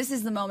wondering because this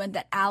is the moment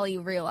that Allie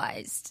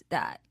realized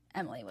that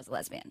Emily was a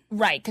lesbian.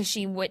 Right, because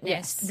she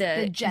witnessed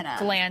the the Jenna.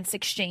 glance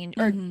exchange,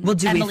 or Well,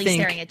 do we Emily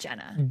think- staring at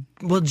Jenna.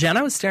 Well,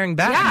 Jenna was staring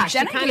back. Yeah,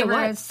 Jenna kinda gave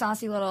her a was.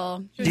 saucy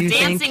little. She was Do you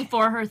dancing think-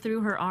 for her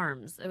through her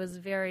arms. It was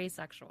very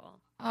sexual.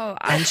 Oh,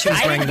 And she was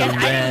wearing the I didn't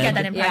get red.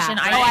 that impression.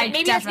 I Maybe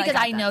that's definitely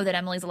because got I know that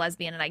Emily's a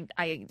lesbian, and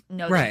I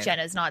know Right. that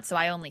Jenna's not, so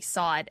I only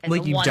saw it as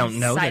Well, a you don't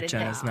know that one-sided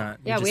Jenna's thing. not.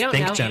 You Yeah, just we don't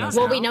think know. Jenna's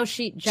Well, not. we know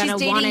Jenna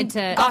dating wanted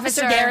to.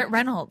 Officer Garrett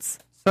Reynolds.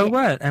 So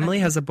what? Emily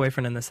has a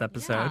boyfriend in this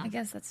episode. I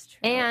guess that's true.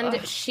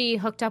 And she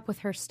hooked up with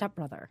her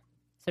stepbrother.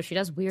 So she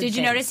does weird Did you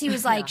things. notice he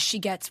was like, she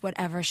gets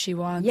whatever she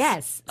wants?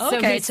 Yes.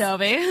 Okay, So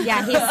Toby.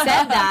 Yeah, he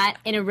said that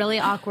in a really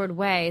awkward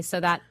way, so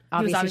that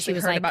obviously she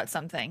was heard like, about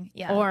something.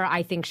 Yeah. Or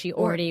I think she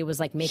already was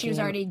like making. she was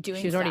him- already doing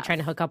She was already stuff. trying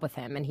to hook up with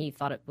him, and he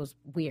thought it was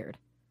weird.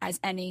 As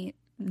any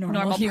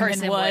normal normal human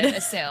person would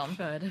assume.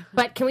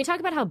 But can we talk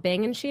about how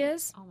banging she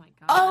is? Oh my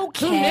god.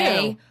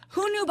 Okay.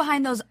 Who knew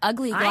behind those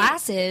ugly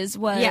glasses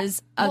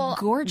was a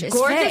gorgeous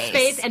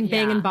face and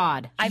banging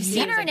bod. I've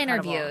seen her in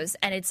incredible. interviews,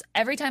 and it's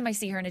every time I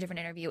see her in a different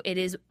interview, it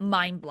is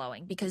mind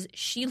blowing because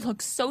she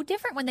looks so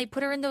different when they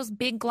put her in those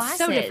big glasses.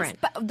 So different.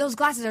 But those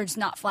glasses are just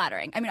not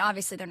flattering. I mean,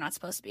 obviously they're not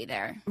supposed to be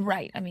there.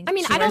 Right. I mean, I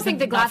she don't wears think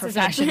the them not for glasses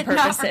are fashion Not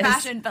purposes. for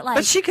fashion, but like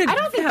But she could I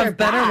don't think have they're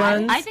better bad.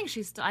 ones. I think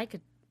she's still.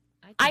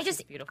 I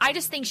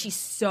just think she's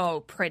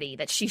so pretty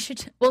that she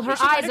should. Well, we her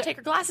should let eyes. her take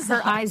her glasses Her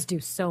off. eyes do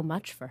so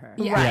much for her.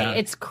 Yeah. Right. Yeah.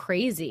 It's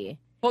crazy.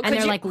 Well, and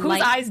they're like whose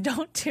light. eyes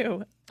don't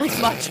do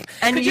much.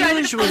 And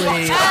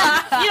usually, you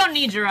don't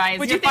need your eyes.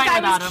 Would You're you think fine I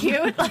without was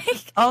them. cute?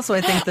 Like, also, I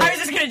think I was that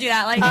just gonna do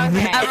that. Like,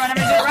 everyone, I'm gonna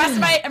do the rest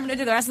of I'm gonna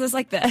do the rest of this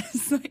like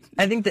this.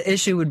 I think the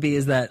issue would be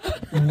is that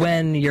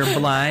when you're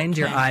blind,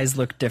 your eyes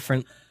look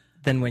different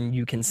than when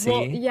you can see.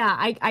 Well, yeah,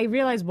 I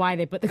realize why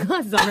they put the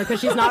glasses on her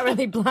because she's not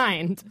really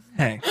blind.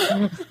 Hey,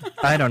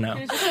 I don't know.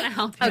 Just trying to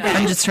help you.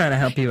 I'm just trying to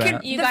help you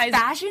out. you the guys,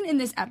 fashion in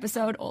this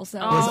episode also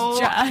Oh was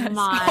just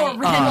my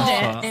horrendous.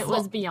 Awful. It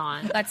was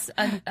beyond. that's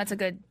a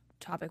good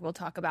topic we'll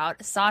talk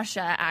about.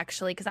 Sasha,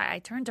 actually, because I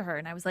turned to her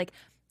and I was like,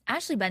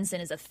 Ashley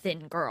Benson is a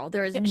thin girl.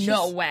 There is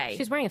no way.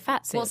 She's wearing a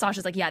fat suit. Well,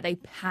 Sasha's like, yeah, they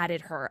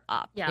padded her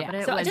up. Yeah, but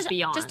it So was just,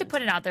 beyond. just to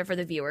put it out there for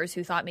the viewers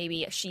who thought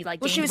maybe she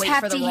like gained she was weight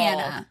for the hefty role.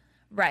 Hannah.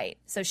 Right.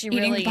 So she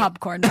Eating really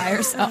popcorn by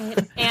herself.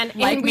 and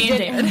Like we me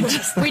and did,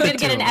 David. we did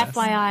get an Two of us.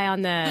 FYI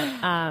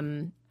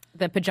on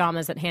the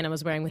pajamas that Hannah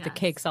was wearing with the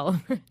cakes all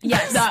over.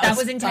 Yes, that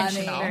was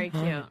intentional. Very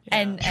cute.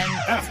 And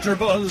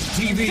AfterBuzz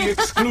TV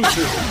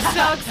exclusive.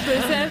 So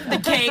exclusive. The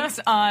cakes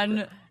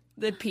on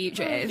the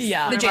PJs.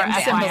 yeah, The Jam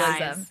Jam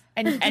symbolism.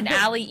 And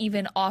Allie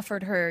even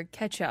offered her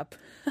ketchup.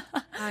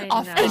 I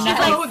Off know. the knife.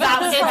 Oh,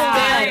 that was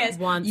hilarious.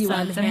 Want You some,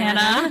 want some, Hannah?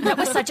 Hannah? That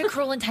was such a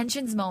Cruel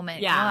Intentions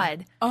moment. Yeah.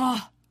 God.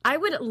 Oh, I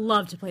would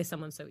love to play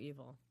someone so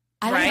evil.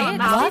 I Right? would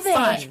That love was so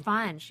much it.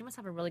 fun. She must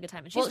have a really good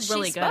time. And she's Well,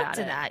 really she good spoke at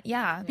to it. that.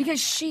 Yeah. because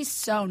she's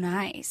so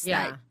nice.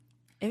 Yeah. that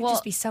it would Well,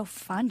 just be so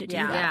fun to do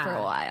yeah. that for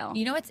a while.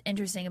 You know what's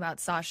interesting about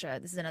Sasha?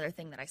 This is another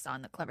thing that I saw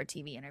in the Clever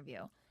TV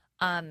interview.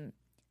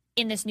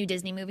 In this new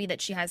Disney movie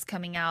that she has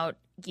coming out,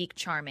 Geek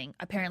Charming,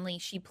 apparently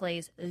she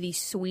plays the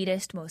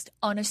sweetest, most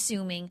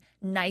unassuming,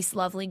 nice,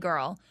 lovely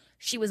girl.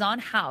 She was on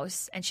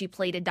House and she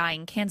played a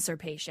dying cancer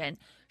patient.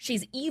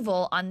 She's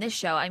evil on this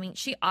show. I mean,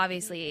 she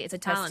obviously is a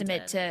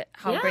testament to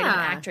how great of an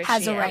actress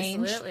Has she a is.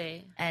 range.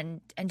 Absolutely.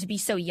 And to be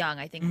so young,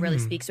 I think really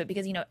speaks to it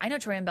because, you know, I know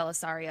Torian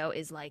Belisario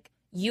is like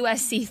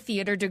USC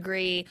theater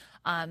degree,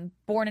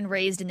 born and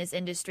raised in this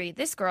industry.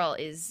 This girl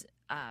is,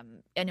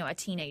 a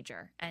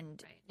teenager,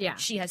 and Yeah.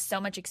 she has so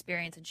much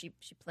experience, and she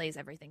plays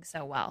everything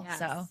so well. Yes.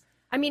 So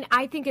I mean,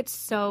 I think it's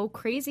so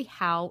crazy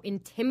how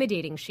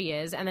intimidating she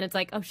is, and then it's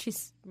like, oh,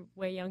 she's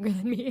way younger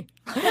than me,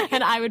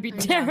 and I would be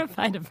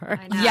terrified of her.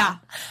 I know. Yeah.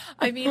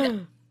 I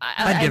mean,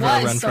 I'd I give her a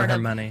was run for sort her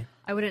of- money.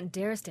 I wouldn't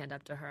dare stand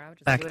up to her. I would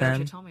just Back do whatever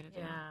then? she told me to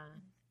do.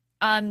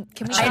 Can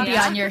we I'd be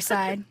talk- on your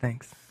side.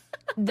 Thanks.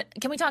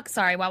 Can we talk?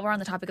 Sorry, while we're on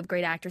the topic of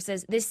great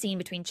actresses, this scene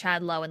between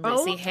Chad Lowe and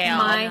Lucy Hale,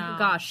 my No.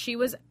 gosh, she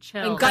was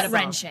Chills. gut incredible.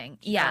 wrenching.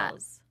 Yeah,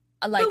 Chills.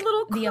 like the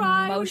little the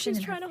cry when emotion. she's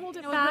in her- trying to hold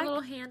it With back. her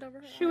little hand over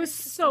her She was eyes.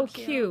 It's so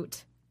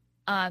cute.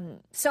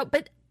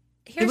 But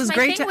here's It was my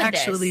great thing to with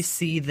actually this.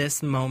 see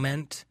this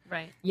moment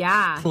Right.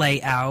 Yeah.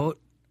 play out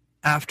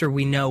after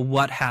we know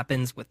what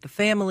happens with the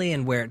family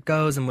and where it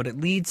goes and what it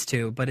leads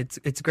to. But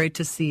it's great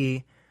to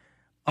see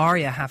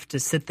Arya have to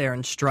sit there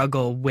and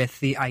struggle with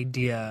the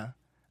idea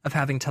of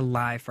having to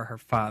lie for her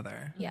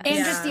father. Yeah.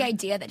 And just the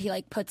idea that he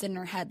like puts in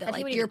her head that I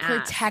think like we you're didn't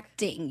ask.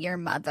 protecting your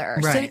mother.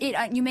 Right.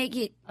 So you make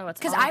it Oh, it's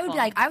because I would awful. be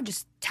like I would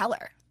just tell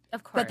her.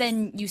 Of course. But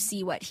then you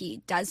see what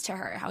he does to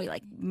her, how he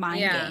like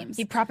mind Yeah. games.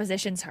 He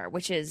propositions her,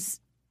 which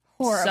is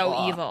Horrible.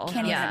 so evil.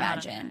 Can't Yeah. even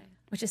imagine.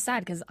 Which is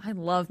sad because I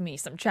love me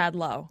some Chad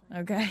Lowe.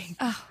 Okay.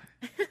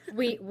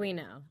 We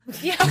know.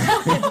 Yeah.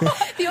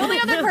 The only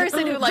other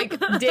person who like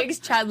digs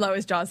Chad Lowe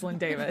is Jocelyn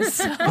Davis.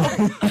 So.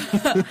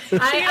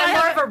 I'm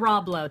more of a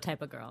Rob Lowe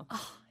type of girl.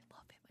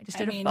 I just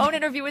did a phone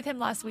interview with him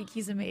last week.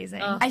 He's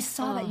amazing. I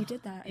saw that you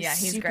did that. Yeah,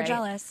 he's super great.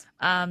 jealous.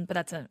 But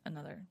that's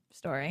another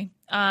story.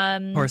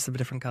 Horse of a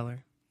different color.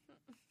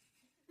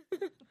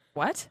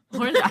 What?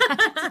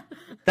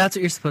 That's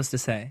what you're supposed to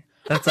say.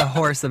 That's a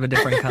horse of a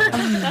different color.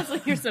 That's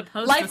what you're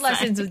supposed Life to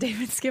lessons say. with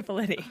David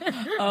Skipoliti.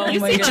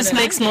 It just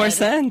makes more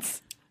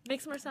sense.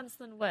 Makes more sense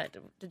than what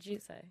did you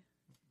say?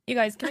 You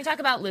guys, can we talk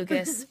about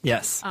Lucas?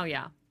 Yes. Oh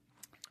yeah.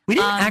 We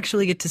didn't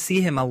actually get to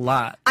see him a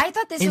lot. I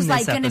thought this in was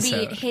like going to be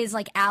episode. his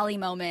like Allie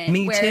moment.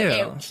 Me where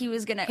too. He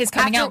was going to His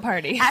coming out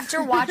party.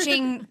 After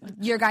watching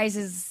your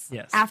guys'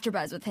 Yes.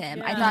 AfterBuzz with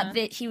him, I thought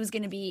that he was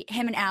going to be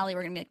him and Allie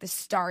were going to be like the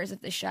stars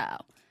of the show.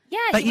 Yeah,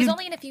 But he was you-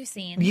 only in a few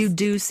scenes. You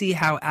do see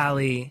how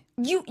Allie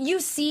You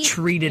see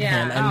treated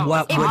him Oh, and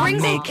what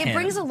would make him. it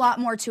brings a lot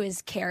more to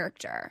his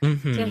character.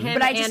 Mhm. To him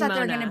But I just and thought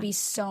there were Mona. going to be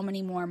so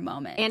many more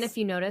moments. And if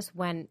you notice,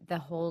 when the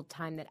whole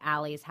time that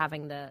Allie is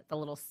having the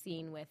little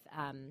scene with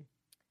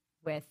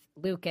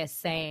Lucas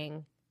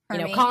saying,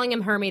 Hermie. calling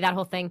him Hermie, that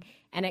whole thing,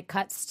 and it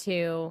cuts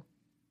to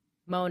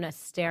Mona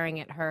staring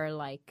at her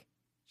like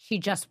she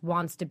just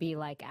wants to be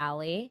like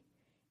Allie.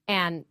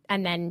 And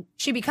then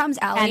she becomes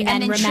Allie, and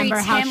then remember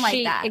treats how him like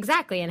she, that.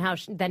 exactly, and how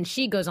then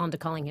she goes on to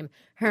calling him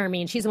Hermie,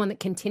 and she's the one that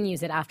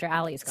continues it after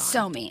Allie's gone.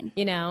 So mean,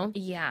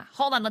 Yeah.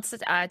 Hold on. Let's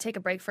take a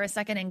break for a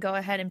second and go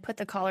ahead and put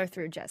the caller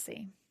through,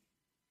 Jesse.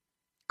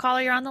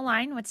 Caller, you're on the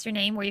line. What's your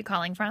name? Where are you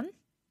calling from?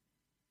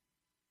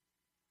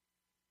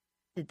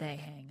 Did they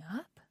hang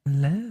up?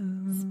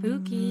 Hello.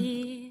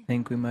 Spooky. I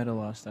think we might have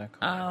lost that Oh,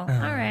 call. all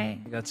right.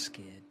 I got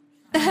scared.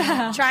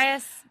 Try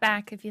us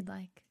back if you'd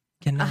like.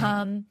 Good night.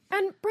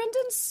 And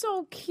Brendan's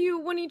so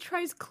cute when he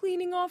tries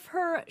cleaning off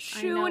her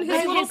shoe know. and And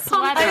his little his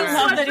pumpkin sweater. I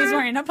love that he's sweater.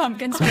 wearing a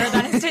pumpkin sweater.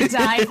 That is to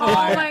die for.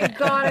 Oh my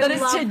god, That I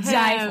is love to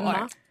die him.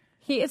 for.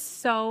 He is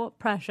so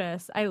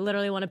precious. I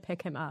literally want to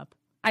pick him up.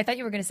 I thought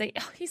you were going to say,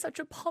 oh, he's such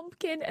a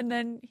pumpkin, and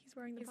then he's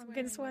wearing the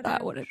pumpkin sweater.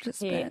 That would have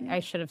just been. I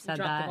should have said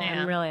dropped that. the ball.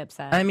 I'm really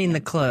upset. I mean, the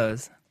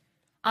clothes.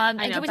 And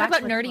I know, can we talk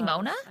back about to the Nerdy clothes.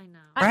 Mona? I know.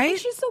 Right?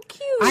 She's so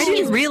cute. I didn't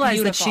She's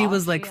realize that she beautiful.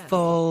 was like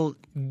full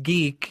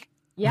geek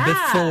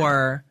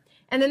before.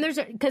 And then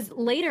because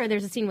later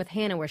there's a scene with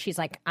Hannah where she's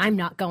like, "I'm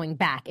not going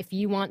back. If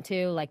you want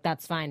to, like,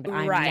 that's fine, but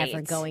I'm Right.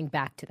 never going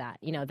back to that."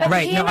 That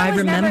Right, no, Hannah I was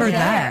remember never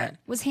that. there.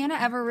 Was Hannah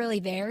ever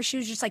really there? She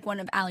was just like one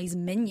of Allie's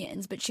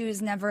minions, but she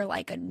was never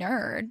like a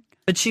nerd.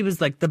 But she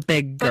was like the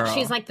big girl. But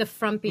she's like the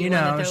frumpy you one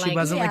that know, they're she like,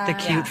 wasn't like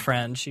the yeah. cute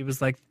friend. She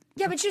was like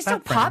Yeah, but she was so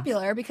that friend.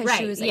 popular because she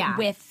Right, was like, yeah.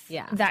 with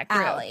Yeah. That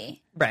crew.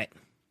 Allie. Right.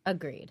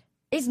 Agreed.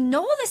 Is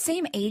Noah the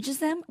same age as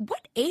them?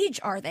 What age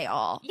are they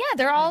all? Yeah,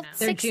 they're all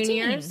They're 16.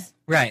 juniors.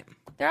 Right.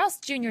 They're all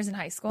juniors in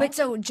high school. But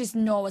so just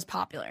Noah was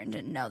popular and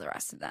didn't know the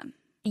rest of them.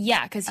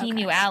 yeah, because he Okay.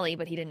 knew Allie,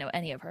 but he didn't know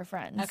any of her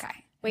friends. Okay.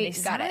 Wait,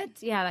 They got saw it.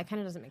 Yeah, that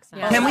kind of doesn't make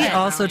sense. Can we Okay.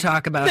 also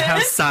talk about how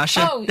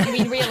Sasha? Oh, you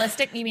mean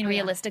realistic? You mean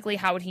realistically?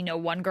 How would he know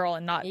one girl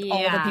and not all the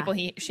Yeah. people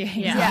she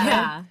hangs out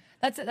Yeah.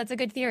 with? That's a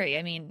good theory.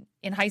 I mean,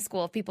 in high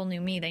school, if people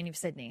knew me, they knew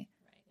Sydney.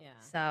 Yeah.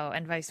 So,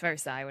 and vice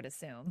versa, I would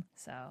assume.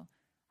 So,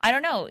 I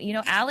don't know.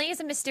 Allie is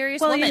a mysterious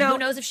Well, woman. you know- Who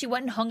knows if she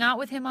went and hung out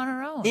with him on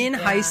her own? In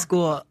high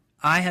school,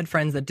 I had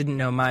friends that didn't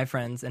know my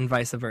friends, and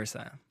vice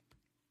versa.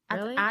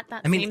 Really? At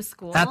that I mean, same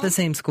school? at the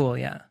same school,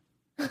 yeah.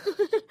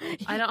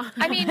 I don't.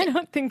 I mean, I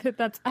don't think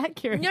that's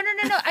accurate. no.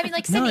 I mean,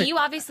 like No, Sydney, it- you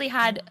obviously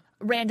had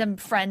a random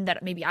friend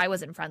that maybe I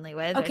wasn't friendly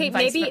with. Okay, and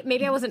vice ver-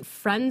 maybe I wasn't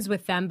friends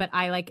with them, but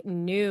I like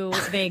knew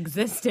they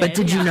existed. But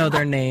did you know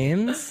their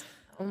names?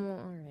 Oh, all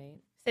right.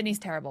 Sydney's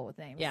terrible with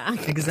names. Yeah.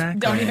 Exactly.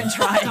 Don't even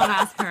try. Don't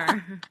ask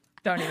her.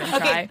 Don't even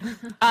try.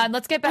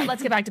 Let's get back.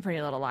 Let's get back to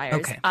Pretty Little Liars.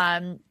 Okay.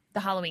 The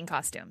Halloween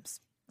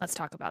costumes. Let's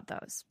talk about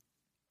those.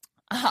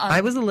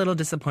 I was a little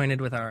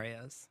disappointed with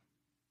Aria's,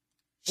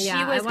 She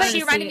Yeah, I was, but wanted she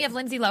to reminded see- me of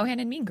Lindsay Lohan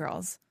in Mean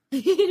Girls.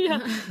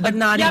 but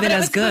not Yeah, even but it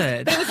as was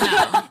good. It was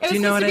Do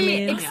you know supposed what to I be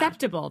mean?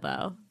 acceptable,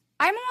 though.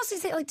 I'm almost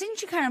gonna say, like,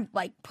 didn't you kind of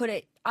like put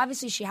it?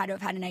 Obviously, she had to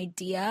have had an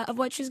idea of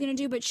what she was gonna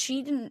do, but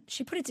she didn't.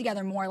 She put it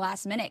together more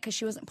last minute because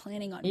she wasn't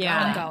planning on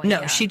Yeah. going.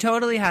 No, she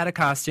totally had a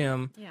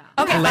costume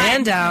Okay,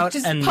 planned fine. out,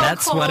 Just and poke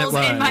that's what it holes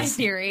was. in my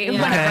theory.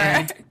 Yeah.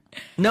 Whatever. Okay.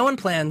 No one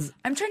plans.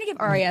 I'm trying to give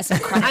Aria some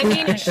credit. I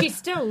mean, she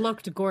still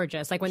looked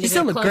gorgeous. Like when She they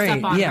still did a looked close up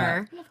great, on yeah.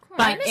 her. I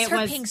But miss it her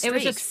was pink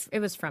just it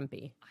was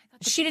frumpy.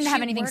 She didn't have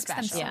She anything works them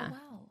special. so Yeah.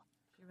 well.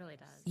 She really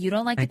does. You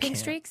don't like I the pink can't.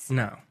 streaks?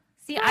 No.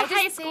 See, For I a just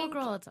high school think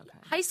girl, it's okay.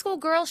 high school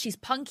girl. She's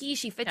punky.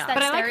 She fits that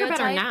But I like her stereotype.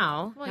 better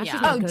now. Well, Now yeah.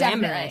 she's more Oh, glamorous.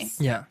 definitely.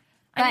 Yeah.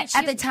 But I mean,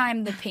 at the she's-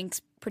 time, the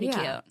pink's pretty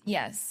Yeah. cute.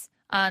 Yes.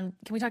 Can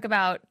we talk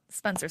about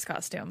Spencer's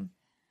costume?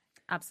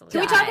 Absolutely.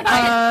 Can we talk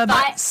about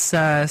it?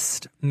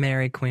 Obsessed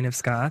Mary Queen of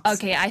Scots.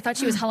 Okay, I thought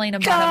she was Helena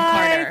Bonham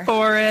Carter.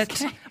 For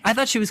it. I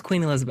thought she was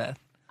Queen Elizabeth.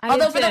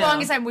 Although for the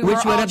longest time, we Which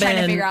were would all have trying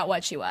to been- figure out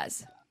what she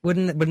was.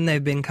 Wouldn't they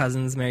have been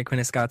cousins, Mary Queen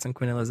of Scots and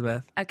Queen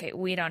Elizabeth? Okay,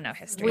 we don't know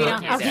history. We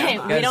don't. Okay,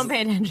 we Guys, don't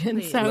pay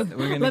attention. So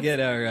We're going to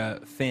get our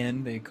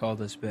fan. They called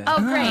us back. Oh,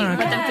 great. Ah,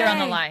 Put them through on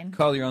the line.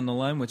 Call, you're on the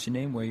line. What's your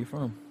name? Where are you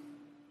from?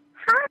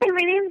 Hi, my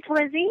name's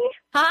Lizzie.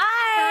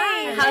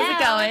 Hi. How's it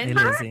Hey,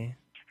 going? Lizzie.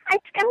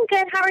 I'm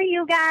good. How are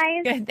you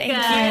guys? Good,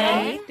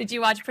 thank you. Did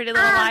you watch Pretty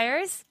Little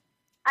Liars?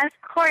 Of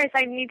course,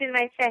 I needed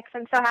my fix.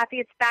 I'm so happy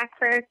it's back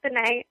for the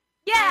night.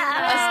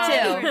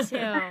 Yeah, us too.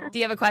 too. Do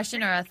you have a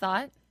question or a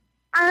thought?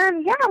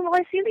 Yeah, well,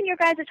 I see that you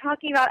guys are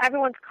talking about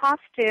everyone's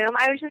costume.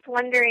 I was just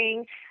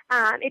wondering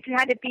if you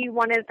had to be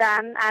one of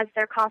them as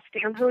their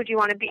costume, who would you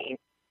want to be?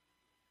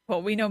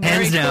 Well, we know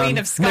Mary Hands down. Queen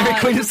of Scots. Mary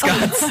Queen of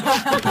Scots.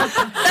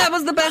 That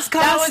was the best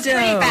That was costume.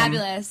 pretty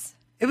fabulous.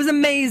 It was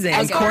amazing.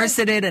 As far as-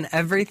 Corseted and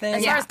everything.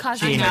 As far as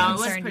costumes I know, are it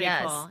was concerned, pretty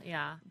yes. cool.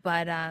 Yeah.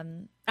 But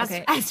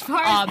okay.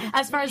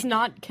 As far as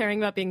not caring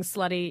about being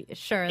slutty,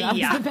 sure, that was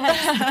Yeah. the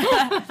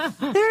best.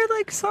 They're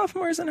like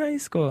sophomores in high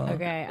school.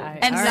 Okay,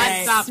 And all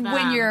that's right.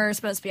 when you're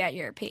supposed to be at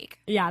your peak.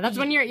 Yeah, that's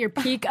when you're at your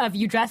peak of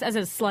you dress as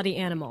a slutty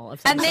animal.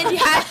 Of some And then,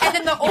 sort. and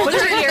then the older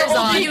your ears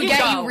on, you you get,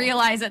 go. you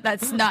realize that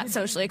that's not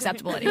socially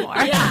acceptable anymore.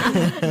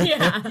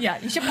 Yeah,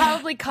 you should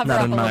probably cover Not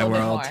up in a my little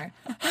world. bit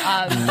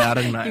more. Not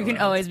in my You can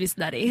world. always be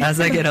slutty. As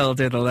I get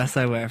older, the less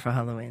I wear for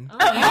Halloween.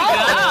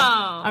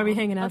 Are we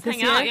hanging out Let's this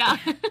hang year? out,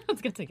 yeah.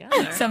 Let's get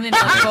together. Something to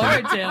look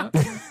forward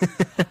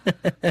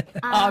to.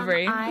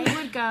 Aubrey. I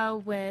would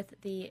go with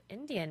the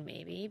Indian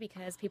maybe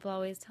because people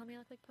always tell me I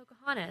look like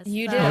Pocahontas.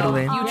 You so do.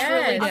 Totally. You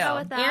truly do. I'll go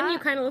with that. And you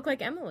kind of look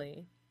like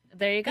Emily.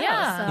 There you go.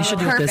 Yeah. So. You should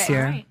do it this Perfect.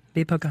 year. Right.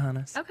 Be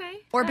Pocahontas. Okay.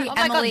 Or be Oh my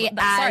God, Emily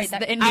sorry, as that-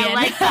 the Indian. I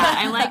like that.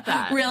 I like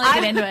that. Really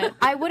get into it.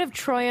 I would have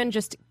Troyan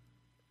just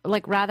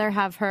rather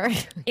have her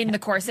In the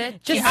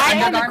corset? Just Yeah, in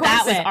the undergarment?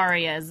 That was corset.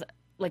 Arya's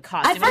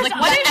costume. At first,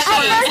 like, what is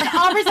she?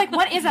 Aubrey's like,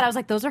 what is that? I was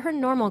like, those are her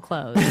normal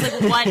clothes.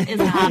 Like, what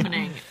is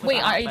happening? with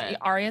Wait, that outfit?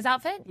 Arya's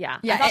outfit? Yeah.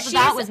 Yeah, I thought she's-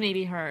 that was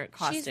maybe her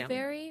costume. She's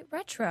very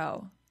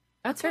retro.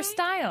 That's her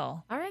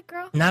style. All right,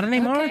 girl. Not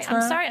anymore. Okay, it's I'm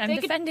not. sorry. I'm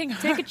defending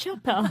her. Take a chill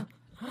pill.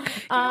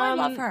 I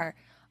love her.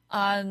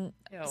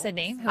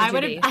 Sydney, who I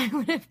would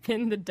would have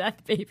been the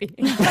death baby.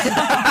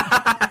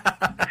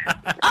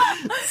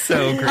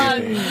 So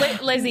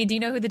creepy. Lizzie, do you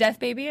know who the death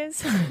baby is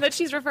that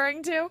she's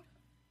referring to?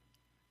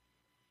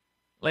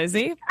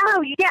 Lizzie?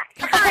 Oh, yes.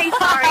 Hi,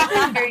 sorry.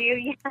 I hear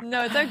you. Yeah.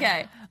 No, it's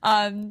okay.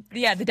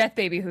 Yeah, the death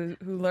baby who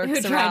lurks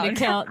Who tried around. to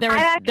kill? There I were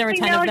actually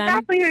 10 know of them.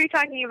 exactly who you're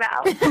talking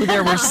about.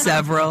 There were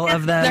several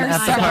of them There's at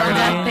the several party.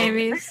 death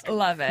babies.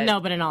 Love it. No,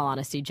 but in all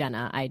honesty,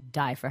 Jenna, I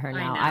die for her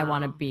now. I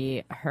want to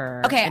be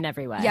her Okay. in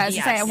every way. Yeah, I was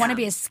gonna say I Yes. want to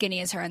be as skinny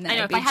as her, and then I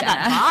know, I'd if be I had Jenna.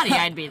 that body,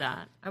 I'd be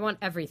that. I want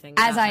everything.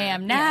 as about I her.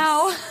 am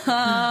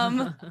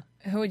now.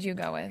 Who would you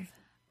go with?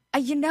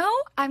 You know,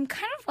 I'm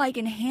kind of like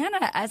in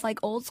Hannah as like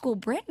old school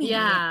Britney.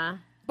 Yeah.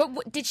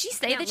 But did she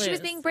say Can't that she was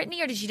lose. being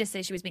Britney, or did she just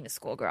say she was being a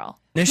schoolgirl?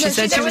 No, she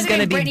said she was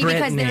going to be Britney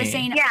because they were Britney.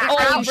 saying Yeah,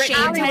 Ali Brittany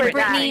shaved was head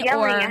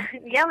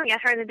Britney yelling at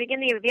her in the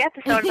beginning of the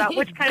episode about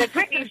which kind of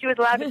Britney she was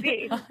allowed to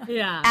be.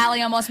 Yeah.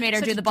 Allie almost made her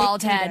Such do a the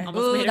bald dictator. head.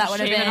 Almost Ooh, made her that would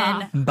shave it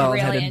have been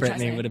Bald-headed really Britney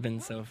interesting. would have been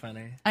so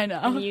funny. I know.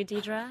 And you,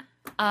 Deidre?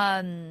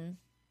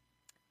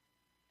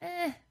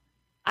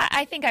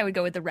 I think I would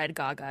go with the Red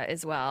Gaga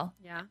as well.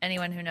 Yeah.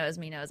 Anyone who knows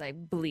me knows I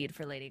bleed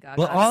for Lady Gaga.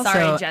 Well, also,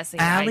 Sorry, Jesse.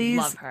 Allie's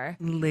I love her.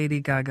 Lady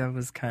Gaga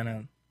was kind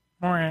of...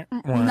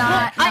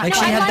 Not- like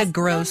she I had liked the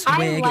gross I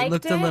wig. It liked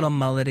looked a it. little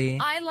mullety.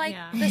 I like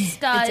Yeah. the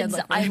studs.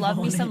 look I very love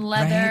me some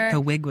Right? leather. The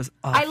wig was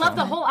awful. I love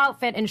the whole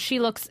outfit, and she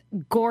looks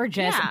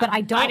gorgeous. Yeah. But I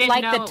I don't didn't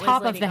like know the it was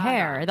top of Lady the Gaga.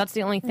 hair. That's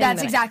the only thing.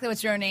 That's that- exactly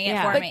what's ruining it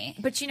Yeah. for me.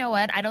 But you know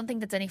what? I don't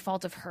think that's any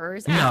fault of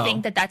hers. No. I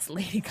think that that's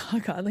Lady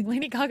Gaga. Like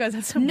Lady Gaga's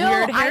had some No,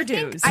 weird I hairdos.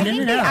 think, I think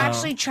they No.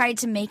 actually tried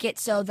to make it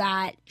so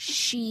that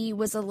she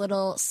was a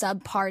little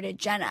subpar to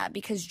Jenna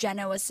because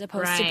Jenna was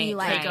supposed to be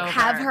Right, like take over.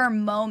 have her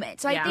moment.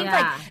 So I think Yeah.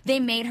 like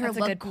they made her That's a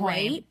look good point.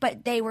 great,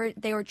 but they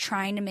were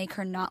trying to make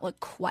her not look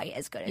quite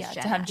as good as yeah,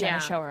 Jenna. to have Jenna Yeah.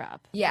 show her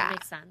up. yeah, That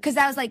makes sense. because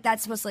that was like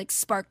that's supposed to like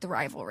spark the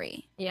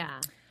rivalry. Yeah.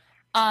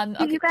 Do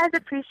Okay. you guys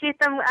appreciate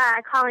them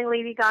calling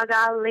Lady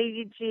Gaga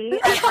Lady G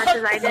as much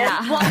as I did?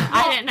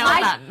 I didn't know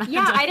that.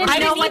 Yeah, I didn't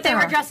know what they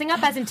either. were dressing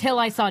up as until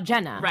I saw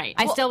Jenna. Right.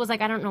 I still was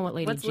like, I don't know what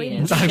Lady What's G Lady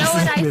is. Do you know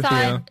what I With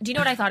thought? you. Do you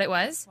know what I thought it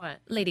was? What?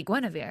 Lady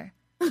Guinevere.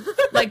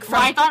 Like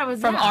from I thought it was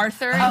from that.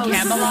 Arthur and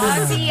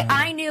Camelot. See,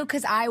 I knew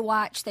because I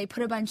watched. They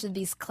put a bunch of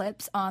these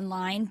clips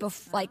online,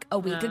 like a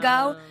week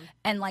ago,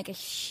 and like a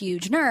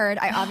huge nerd,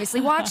 I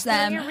obviously watched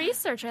them, Your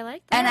research, I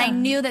like that. and I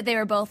knew that they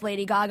were both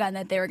Lady Gaga and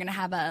that they were going to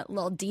have a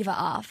little diva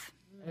off.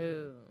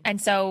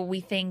 And so we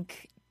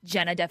think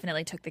Jenna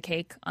definitely took the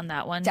cake on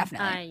that one.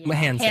 Definitely. Well,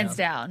 hands Hands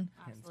down.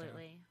 down.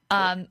 Absolutely. Is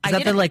I that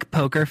did the like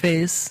poker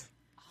face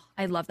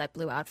I love that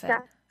blue outfit.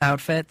 Yeah.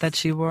 outfit that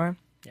she wore?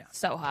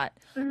 So hot.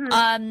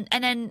 Mm-hmm.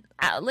 And then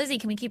Lizzie,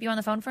 can we keep you on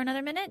the phone for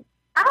another minute?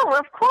 Oh,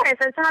 of course.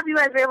 I'm so happy you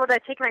guys were able to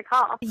take my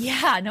call.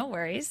 Yeah, no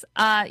worries.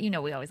 You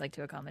know we always like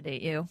to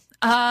accommodate you.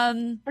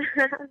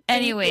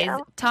 Anyways,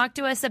 you. talk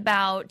to us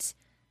about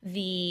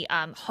the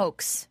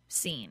hoax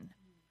scene.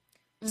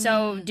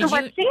 So The did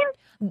what you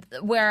scene?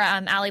 where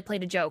Allie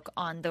played a joke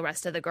on the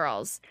rest of the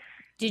girls?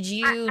 Did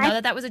you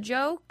know that was a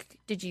joke?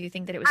 Did you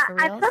think that it was for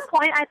At real? some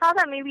point, I thought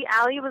that maybe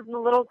Allie was the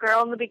little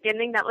girl in the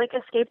beginning that like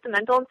escaped the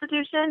mental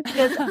institution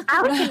because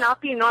Allie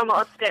cannot be normal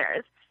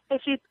upstairs.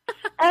 If she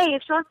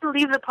wants to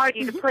leave the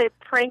party to play a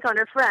prank on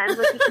her friends,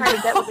 like she's trying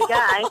to get with a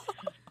guy,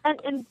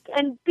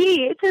 and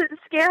B to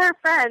scare her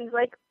friends,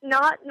 like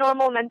not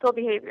normal mental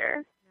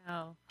behavior.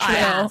 Oh, True.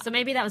 yeah. So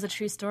maybe that was a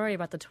true story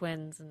about the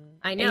twins. And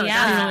I know.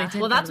 Yeah. Really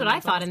well, that's what I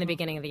thought in the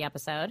beginning of the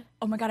episode.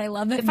 Oh my god, I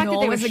love that The fact that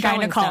Noel they was were a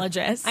showing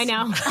gynecologist. stuff. I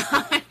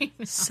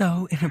know.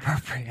 So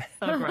inappropriate.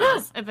 So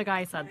gross. If a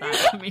guy said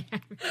that to me.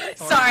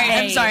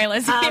 I'm sorry,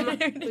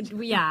 Lizzie.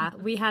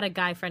 We had a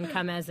guy friend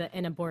come as an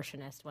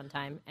abortionist one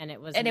time, and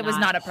it was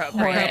not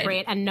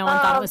appropriate. and no one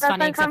thought it was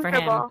funny except for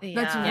him.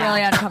 That's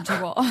really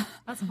uncomfortable.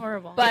 That's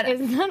horrible. But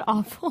isn't that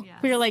awful?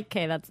 We were like,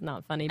 okay, that's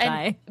not funny.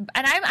 Bye.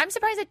 And I'm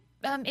surprised that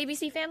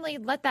ABC Family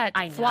let that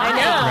fly. I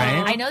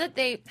know. I know that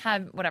they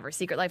have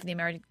Secret Life of the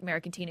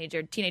American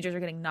Teenager. Teenagers are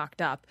getting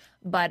knocked up,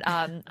 but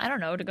I don't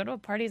know. To go to a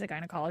party as a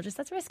gynecologist,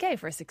 that's risque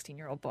for a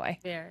 16-year-old boy.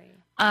 Very.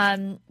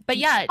 But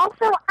yeah.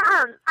 Also,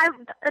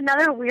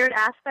 another weird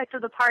aspect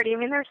of the party. I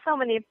mean, there's so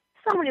many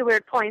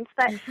weird points.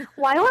 But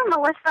why were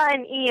Melissa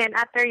and Ian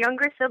at their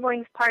younger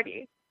siblings'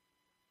 party?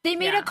 They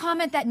made a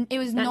comment that it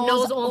was That Noel's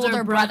Noel's older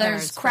older brother's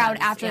brother's crowd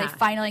friends, after yeah. they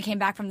finally came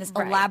back from this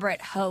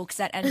elaborate hoax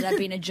that ended up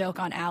being a joke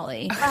on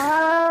Allie.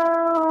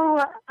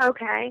 Oh,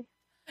 okay.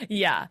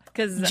 Yeah,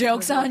 because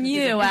Joke's on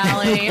you,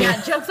 Allie.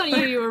 Yeah, joke's on you.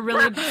 You were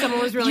really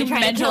someone was really You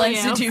trying mental to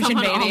kill institution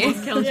you. Someone baby.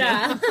 almost killed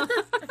Yeah. you.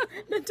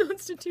 Mental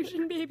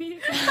institution baby.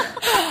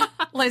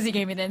 Lizzie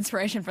gave me the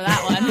inspiration for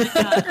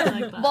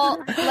that one.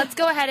 Well, let's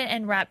go ahead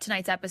and wrap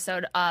tonight's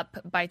episode up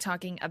by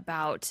talking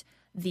about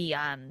the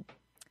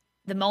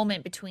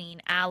moment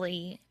between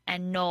Allie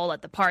and Noel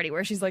at the party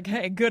where she's like,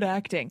 "Hey, good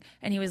acting,"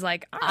 and he was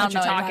like, "I don't know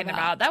what you're talking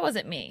about. That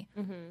wasn't me."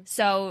 Mm-hmm.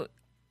 So,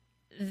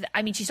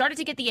 she started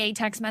to get the A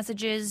text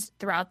messages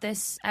throughout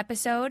this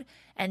episode,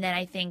 and then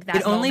I think that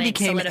It only moment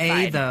became A,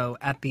 solidified. though,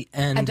 at the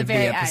end At the of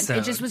very the episode.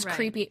 end. It just was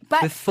creepy.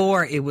 But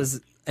Before, it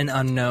was an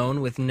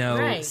unknown with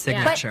no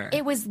signature. But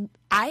it was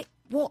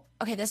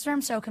okay, this is where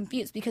I'm so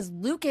confused because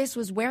Lucas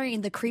was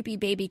wearing the creepy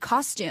baby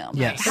costume.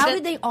 Yes. How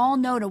did they all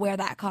know to wear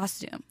that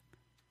costume?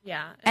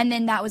 Yeah. And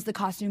then that was the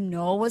costume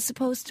Noel was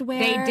supposed to wear.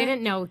 They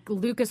didn't know.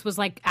 Lucas was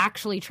like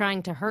actually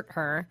trying to hurt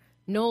her.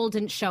 Noel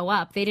didn't show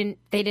up. They didn't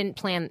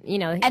plan. They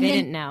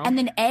didn't know. And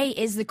then A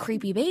is the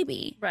creepy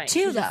baby, Right. too,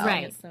 She's though. just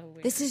saying it's so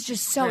weird. This is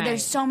just so. Right.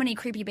 There's so many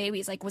creepy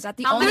babies. Like, was that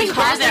the How only many were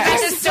costume? there?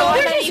 There's just so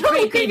many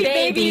creepy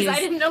babies. I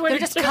didn't know where They're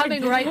to just turn.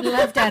 coming right and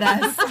left at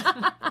us.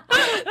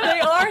 They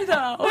are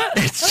though.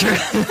 It's true.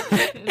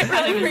 It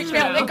really freaked me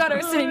out. Thank God I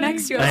was sitting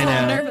next to you. I was I a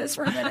little know. nervous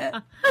for a minute.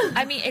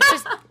 I mean,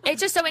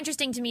 it's just so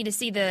interesting to me to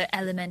see the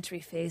elementary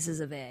phases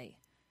of A.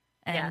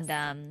 And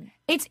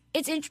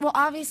Well,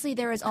 obviously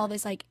there is all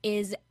this like,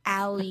 is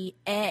Allie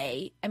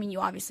A? I mean, you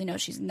obviously know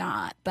she's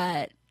not,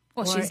 but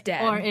she's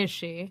dead. Or is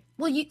she?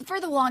 well, you for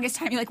the longest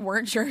time you like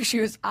weren't sure she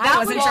was. I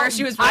wasn't sure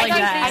she was really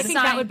dead. I think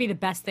that would be the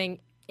best thing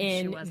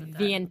in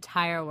the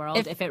entire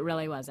world if it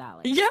really was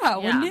Allie. Yeah,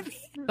 wouldn't it be?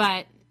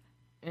 But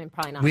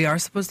probably not. We are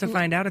supposed to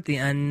find out at the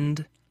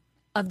end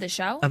of the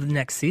show of the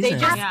next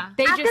season. After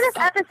this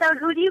episode,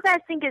 who do you guys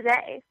think is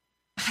A?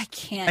 I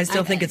can't. I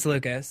still think it's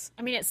Lucas.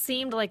 I mean, it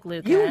seemed like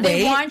Lucas. You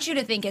They wait. want you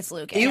to think it's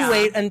Lucas. You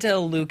wait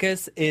until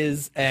Lucas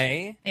is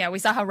A. Yeah, we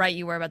saw how right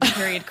you were about the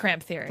period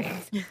cramp theory.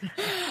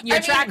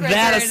 Your track record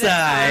that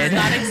aside. is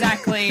not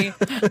exactly.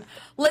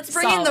 Let's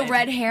bring in the solid.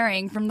 red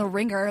herring from The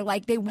Ringer.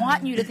 Like, they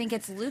want you to think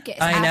it's Lucas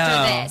I after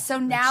know. this. So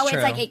now It's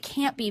it's like, true. it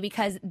can't be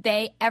because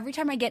every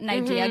time I get an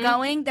idea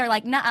going, they're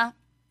like, nuh-uh,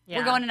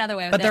 we're going another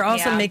way with But they're it.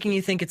 also making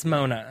you think it's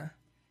Mona.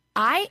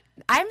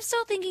 I'm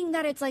still thinking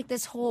that it's like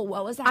this whole,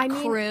 what was that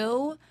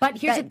crew? But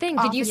here's the that thing.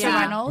 Did you Officer see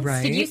Reynolds?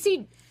 Right. Did you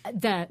see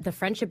the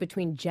friendship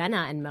between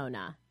Jenna and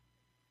Mona?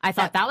 I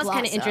thought that was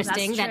kind of blossom.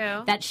 interesting. That's That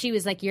true. that she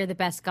was like, "You're the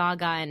best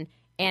Gaga,"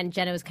 and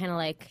Jenna was kind of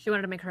like, She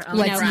wanted to make her own.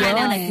 you know, Let's kind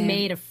of own like it.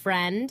 made a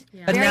friend.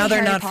 But Very now they're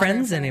Harry not Potter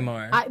friends friend.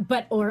 anymore.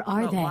 Or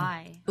are they?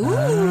 Why? Ooh.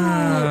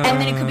 And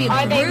then it could be a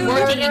Are they group.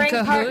 working in murdering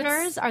cahoots?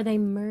 partners? Are they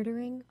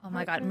murdering? Oh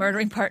my God,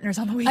 murdering partners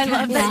on the I weekend.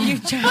 love that you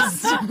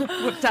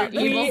just whipped out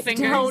evil We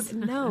fingers.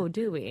 don't know,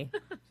 do we?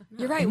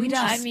 You're right, we don't.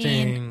 I mean,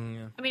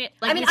 Interesting. I mean,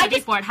 like we said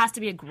before, it has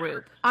to be a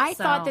group. I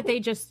So- thought that they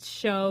just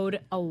showed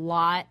a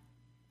lot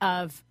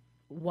of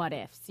what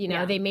ifs. You know,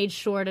 Yeah. they made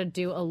sure to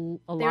do a lot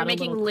They were of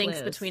making little links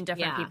clues. between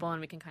different Yeah. people,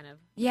 and we can kind of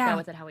Yeah. go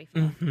with it how we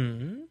feel.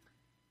 Hmm.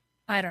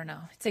 I don't know.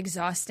 It's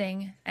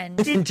exhausting and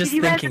Did Just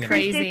you guys thinking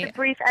appreciate crazy. the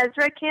brief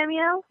Ezra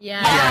cameo?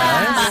 Yeah.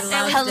 Yes.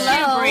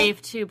 Hello.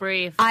 Too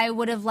brief. I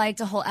would have liked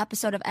a whole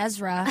episode of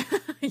Ezra,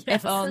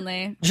 if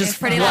only. Just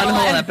Pretty one Little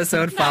whole Liars.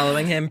 episode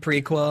following him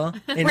prequel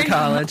in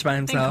college by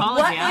himself.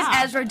 college. What Yeah.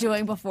 was Ezra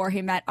doing before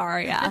he met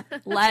Arya?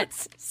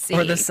 Let's see.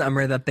 Or the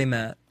summer that they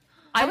met.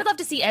 I would love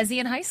to see Ezzy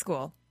in high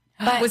school.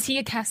 Was he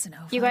a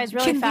Casanova? You guys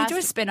really Can fast. we do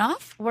a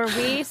spin-off? Were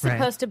we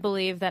supposed to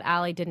believe that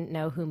Allie didn't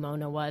know who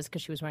Mona was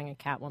because she was wearing a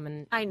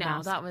Catwoman? I know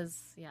mask? that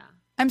was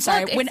I'm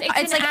sorry. Look, when it's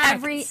it's an like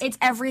act.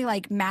 every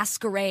like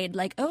masquerade,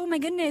 like, oh my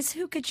goodness,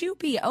 who could you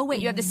be? Oh wait,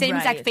 you have the same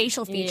exact Right.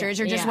 facial features.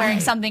 You're just Yeah. wearing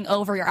something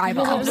over your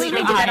eyeballs. completely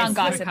Your did that eyes on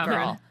Gossip covered.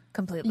 Girl.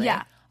 Completely.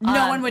 Yeah.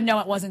 No one would know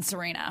it wasn't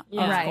Serena.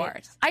 Right. Of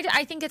course.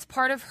 I think it's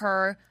part of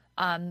her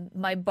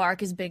my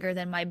bark is bigger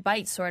than my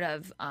bite sort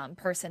of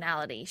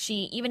personality.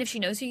 She, even if she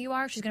knows who you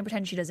are, she's going to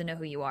pretend she doesn't know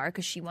who you are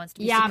because she wants to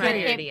be Yeah,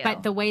 superior to you.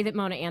 but the way that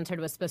Mona answered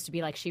was supposed to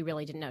be like she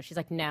really didn't know. She's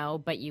like, no,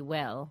 but you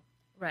will.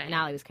 Right. And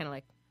Allie was kind of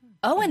like,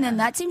 Oh, and then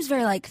that seems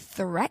very like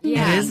threatening.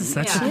 It is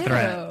such a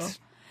threat.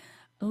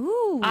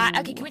 Ooh.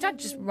 Okay, can we talk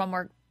just one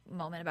more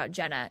moment about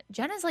Jenna?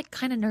 Jenna's like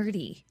kind of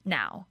nerdy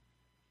now,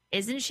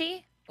 isn't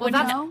she? well,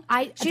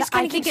 She just I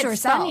kinda think keeps to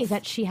it's herself. funny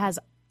that she has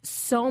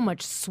so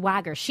much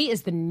swagger. She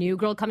is the new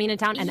girl coming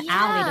into town, and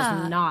Allie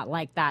does not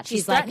like that.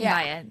 She's like, threatened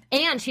by it.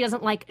 and she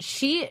doesn't like.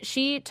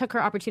 She took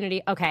her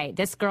opportunity. Okay,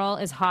 this girl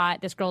is hot.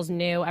 This girl's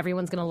new.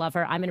 Everyone's gonna love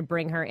her. I'm gonna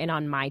bring her in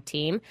on my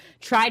team.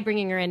 Tried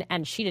bringing her in,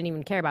 and she didn't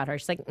even care about her.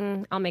 She's like,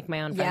 I'll make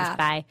my own friends. Yeah.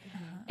 Bye.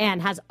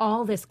 And has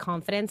all this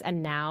confidence,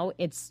 and now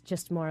it's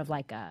just more of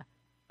like a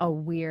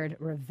weird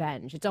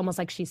revenge. It's almost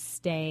like she's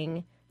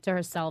staying to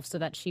herself so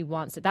that she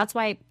wants it. That's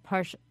why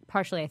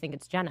partially I think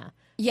it's Jenna.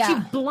 Yeah.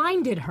 She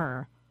blinded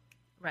her.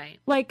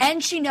 Right.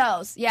 And she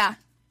knows. Yeah.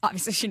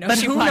 Obviously she knows. But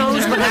she who blinded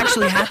knows her. what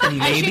actually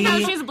happened? And she Maybe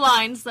knows she's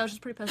blind, so she's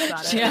pretty pissed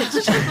about it.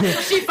 Yeah.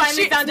 She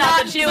finally found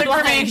out that she's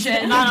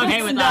information. not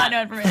okay with that.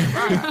 Not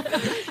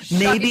information.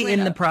 maybe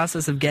in the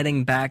process of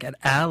getting back at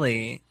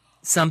Allie,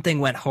 something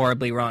went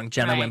horribly wrong.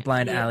 Jenna went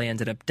blind. Allie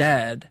ended up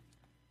dead.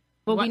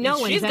 Well, we know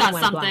when she's Zen got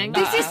went something. blind.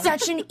 This is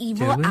such an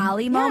evil we?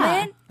 Allie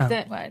moment.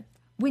 What?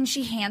 When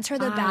she hands her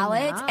the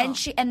ballots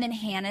and then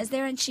Hannah's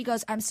there and she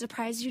goes, I'm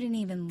surprised you didn't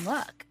even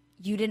look.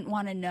 You didn't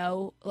want to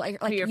know,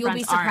 like your you'll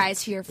be friends aren't.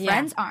 surprised who your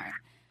friends aren't.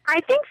 I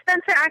think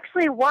Spencer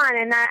actually won,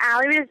 and that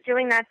Allie was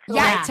doing that to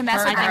Yeah, to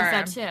mess with I her.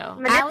 think so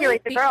too.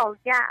 manipulate the girls.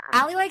 Yeah.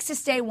 Allie likes to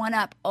stay one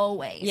up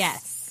always.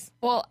 Yes.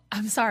 Well,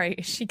 I'm sorry.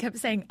 She kept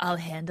saying, I'll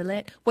handle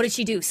it. What did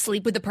she do?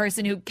 Sleep with the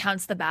person who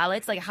counts the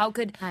ballots? Like, how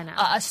could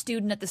a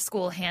student at the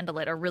school handle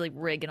it or really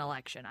rig an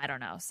election? I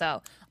don't know.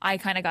 So I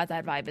kind of got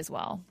that vibe as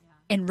well.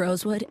 In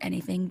Rosewood,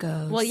 anything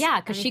goes. Well, yeah,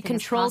 because she Anything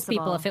is controls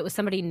people. possible. If it was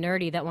somebody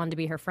nerdy that wanted to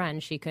be her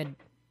friend, she could.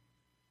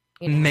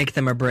 Make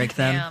them or break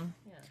them.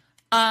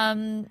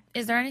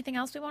 Is there anything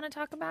else we want to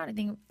talk about? I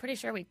think pretty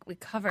sure we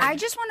covered. I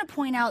just want to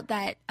point out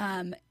that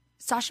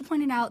Sasha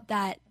pointed out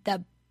that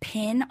the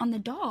pin on the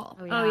doll.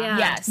 Oh yeah.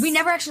 Yes. We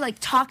never actually like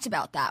talked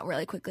about that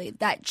really quickly.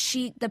 That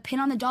the pin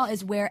on the doll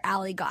is where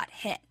Allie got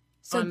hit.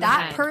 So On the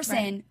that head.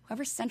 person,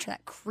 whoever sent her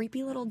that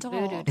creepy little doll,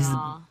 Voodoo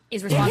doll.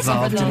 is responsible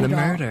for Involved in the the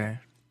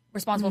murder.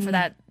 responsible for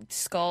that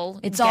skull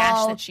it's gash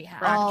all that she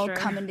had. all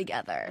Fracture. coming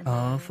together.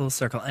 All full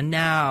circle. And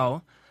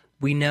now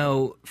we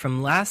know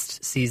from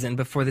last season,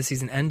 before the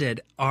season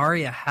ended,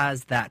 Arya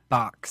has that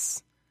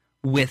box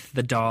with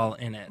the doll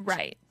in it.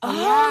 Right.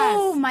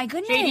 Oh my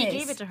goodness! JD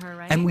gave it to her,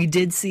 right? And we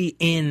did see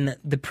in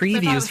the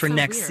previews was for so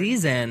next weird.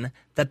 season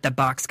that the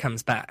box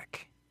comes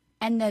back.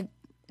 And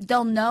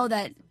they'll know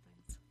that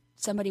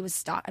somebody was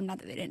stalking. Not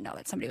that they didn't know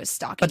that somebody was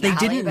stalking. But they Allie,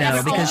 didn't but know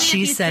it's because all-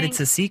 she if you said think- it's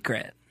a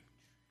secret.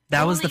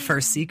 That was the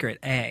first secret,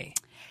 A.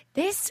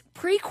 This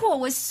prequel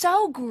was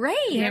so great.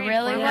 It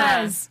really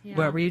Yeah. was. Yeah.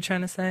 What were you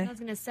trying to say? I was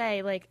gonna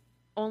say, like,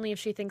 only if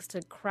she thinks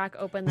to crack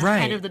open the Right.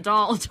 head of the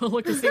doll to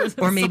look to see what's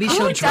Or maybe inside.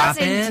 she'll Who drop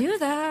doesn't it. do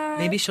that?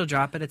 Maybe she'll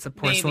drop it. It's a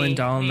porcelain Maybe,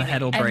 doll and the maybe.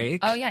 head will And- break.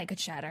 oh yeah, it could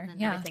shatter. And then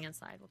Yeah. everything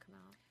inside will come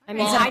out. I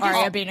mean, Instead I of just,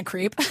 Arya being a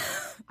creep.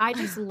 I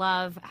just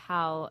love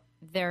how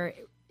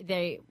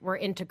they were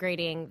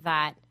integrating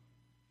that.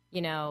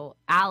 You know,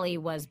 Allie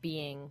was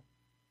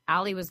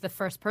the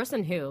first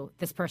person who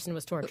this person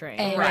was torturing.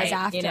 A was Right.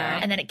 after. You know?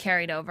 And then it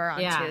carried over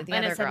onto Yeah. the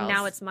And other it said, girls.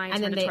 now it's my And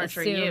turn then to they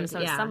torture you. assumed, So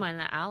yeah. someone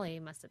that Allie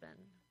must have been.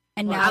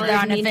 And Well, now Allie's they're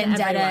on a mean to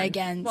vendetta everyone.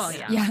 against. Well,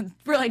 yeah. yeah,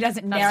 really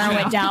doesn't narrow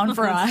true. it down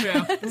for us.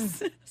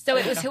 That's So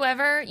it was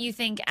whoever you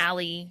think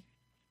Allie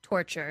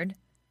tortured,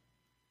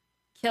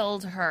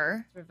 killed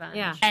her, Revenge.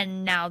 Yeah.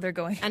 and now they're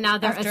going And now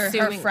they're after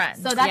assuming- her friend.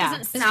 So that Yeah.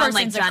 doesn't This sound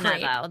like person's a Jenna,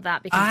 creep. though.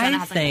 That because I Jenna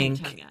hasn't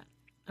think killed yet.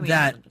 I mean, that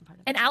hasn't been part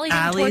of and Allie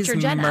didn't Allie's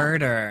torture Jenna.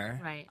 murder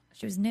Right.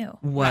 She was new.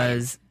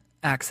 was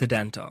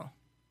accidental.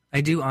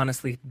 I do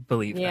honestly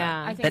believe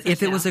Yeah. I that. think That so,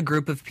 if it too. was a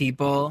group of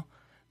people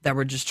that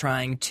were just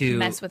trying to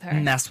Mess with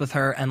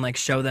her. and like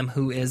show them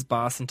who is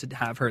boss and to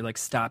have her like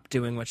stop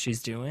doing what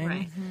she's doing,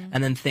 Right.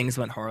 and then things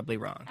went horribly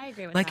wrong. I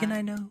agree with like, that. and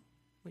I know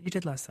what you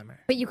did last summer.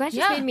 But you guys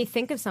just Yeah. made me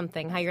think of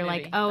something. How you're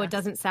Maybe. like, oh, it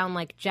doesn't sound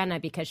like Jenna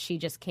because she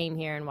just came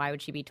here, and why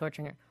would she be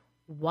torturing her?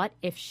 What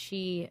if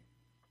she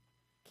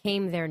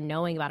came there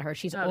knowing about her?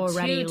 She's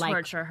already to like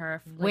torture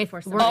her with for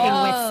working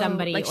something. with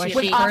somebody, like or she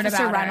she had heard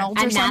Officer about her.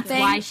 Reynolds or and that's something.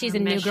 why she's a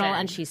new girl, Mission.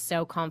 and she's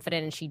so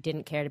confident, and she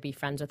didn't care to be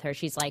friends with her.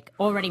 She's like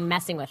already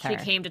messing with her.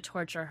 She came to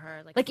torture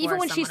her. like even for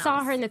when she someone saw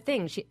else. her in the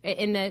thing, she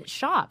in the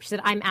shop, she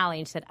said, "I'm Allie,"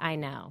 and she said, "I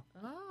know."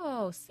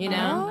 Oh, You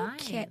know?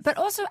 Okay. But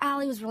also,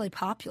 Allie was really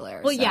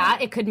popular. Well, so- yeah,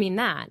 it could mean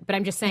that, but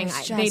I'm just saying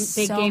There's they just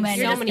gave so so many many things.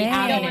 You don't want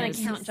avenues.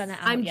 to count Jenna out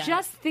I'm yet.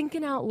 just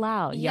thinking out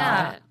loud,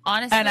 Yeah, y'all.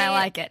 honestly, And I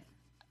like it.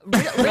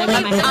 Really,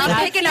 I'm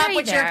picking up theory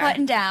what you're there.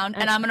 putting down,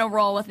 and I'm gonna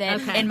roll with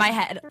it in my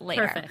head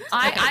later. Perfect.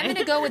 I'm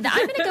gonna go with that.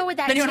 I'm gonna go with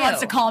that If anyone too. wants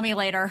to call me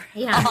later,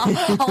 Yeah.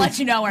 I'll let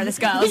you know where this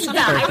goes. Yeah,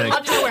 I would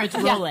love to know where it's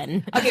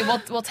rolling. Okay,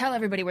 we'll tell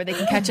everybody where they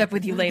can catch up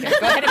with you later.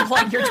 Go ahead and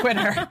plug your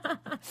Twitter.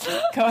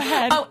 Go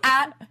ahead. Oh,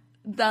 at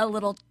the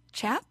little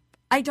chap.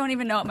 I don't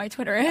even know what my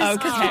Twitter is. Oh,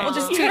 because people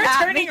just tweet you're at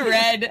turning me.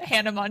 red,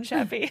 Hannah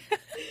Monchappy.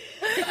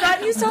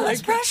 Thought you saw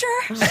this pressure.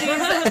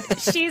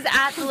 She's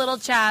at the little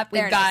chap.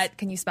 There We've it got.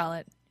 Can you spell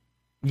it?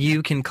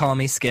 You can call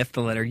me Skiff,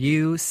 the letter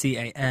U,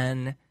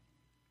 CANCALLSKIFF.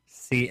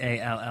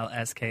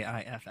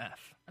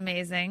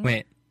 Amazing.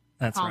 Wait,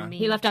 that's Call wrong. me.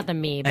 He left out the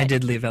me. I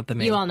did leave out the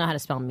me. You all know how to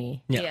spell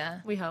me. Yeah.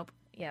 We hope.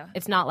 Yeah.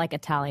 It's not like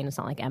Italian. It's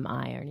not like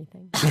M-I or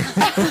anything. It's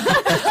not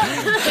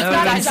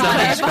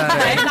exotic.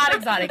 It's not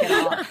exotic at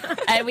all.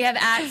 And we have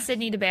at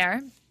Sydney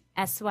DeBear.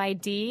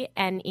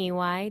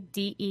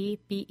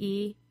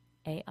 SYDNEYDEBEAR.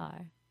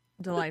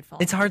 Delightful.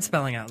 It's hard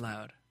spelling out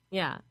loud.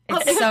 Yeah.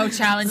 It's so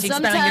challenging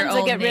spelling your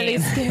own I get name. really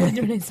scared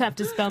when I have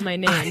to spell my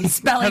name.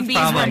 Spelling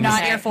bees were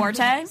not your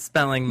forte?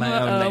 Spelling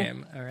my own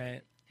name. All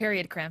right.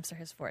 Period cramps are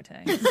his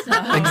forte.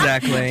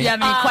 Exactly. If you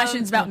have any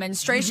questions about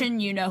menstruation,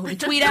 you know who to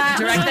tweet at.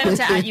 Direct them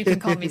to at You Can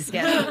Call Me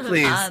Skip.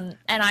 Please. And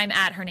I'm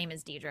at Her Name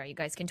is Deidre. You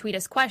guys can tweet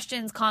us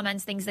questions,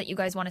 comments, things that you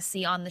guys want to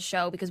see on the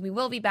show, because we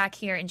will be back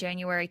here in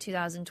January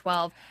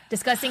 2012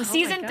 discussing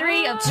season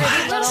 3 of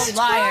Pretty Little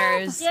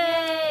Liars.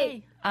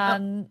 Yay!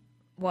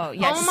 Whoa,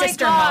 yeah, oh my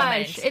sister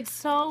gosh, moment. it's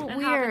so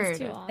weird.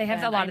 They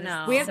have a lot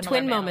of We have similar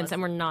twin males. moments,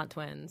 and we're not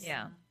twins.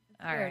 Yeah.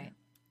 All right.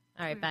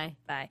 All right. Bye.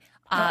 Bye.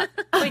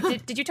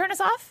 Wait, did you turn us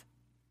off?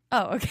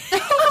 Oh, okay.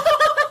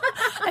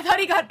 I thought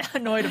he got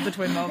annoyed of the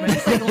twin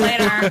moments. Like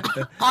later.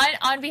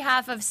 On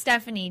behalf of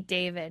Stephanie,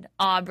 David,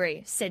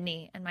 Aubrey,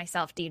 Sydney, and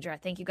myself, Deidre,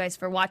 thank you guys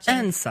for watching.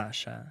 And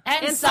Sasha.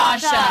 And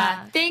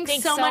Sasha.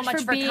 Thanks so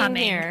much for being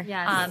coming. here.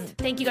 Yes.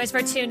 Thank you guys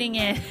for tuning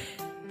in.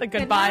 The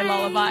goodbye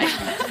lullaby.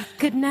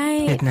 Good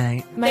night. Good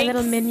night. My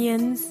little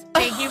minions.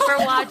 Thank you for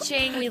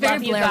watching. We Very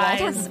love you Blair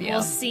guys. Waldorf of you.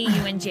 We'll see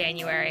you in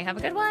January. Have a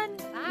good one.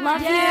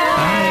 Love you.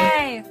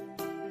 Bye.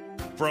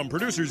 From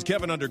producers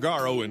Kevin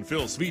Undergaro and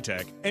Phil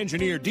Svitek,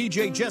 engineer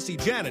DJ Jesse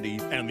Janity,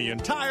 and the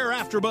entire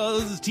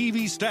AfterBuzz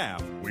TV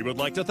staff, we would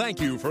like to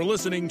thank you for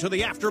listening to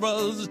the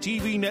AfterBuzz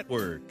TV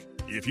network.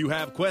 If you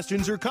have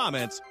questions or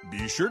comments,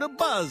 be sure to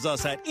buzz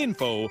us at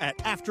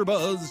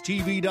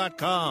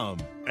info@AfterBuzzTV.com.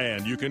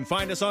 And you can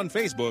find us on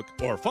Facebook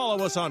or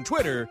follow us on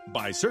Twitter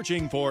by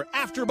searching for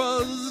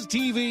AfterBuzz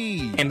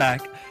TV. Came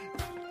back.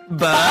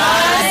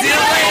 Buzz you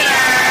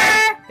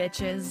later!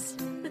 Bitches.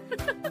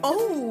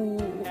 Oh!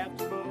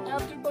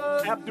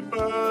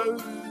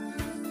 AfterBuzz.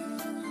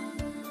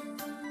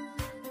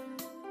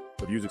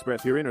 The views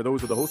expressed herein are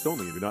those of the hosts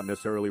only and do not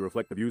necessarily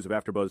reflect the views of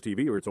AfterBuzz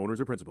TV or its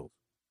owners or principals.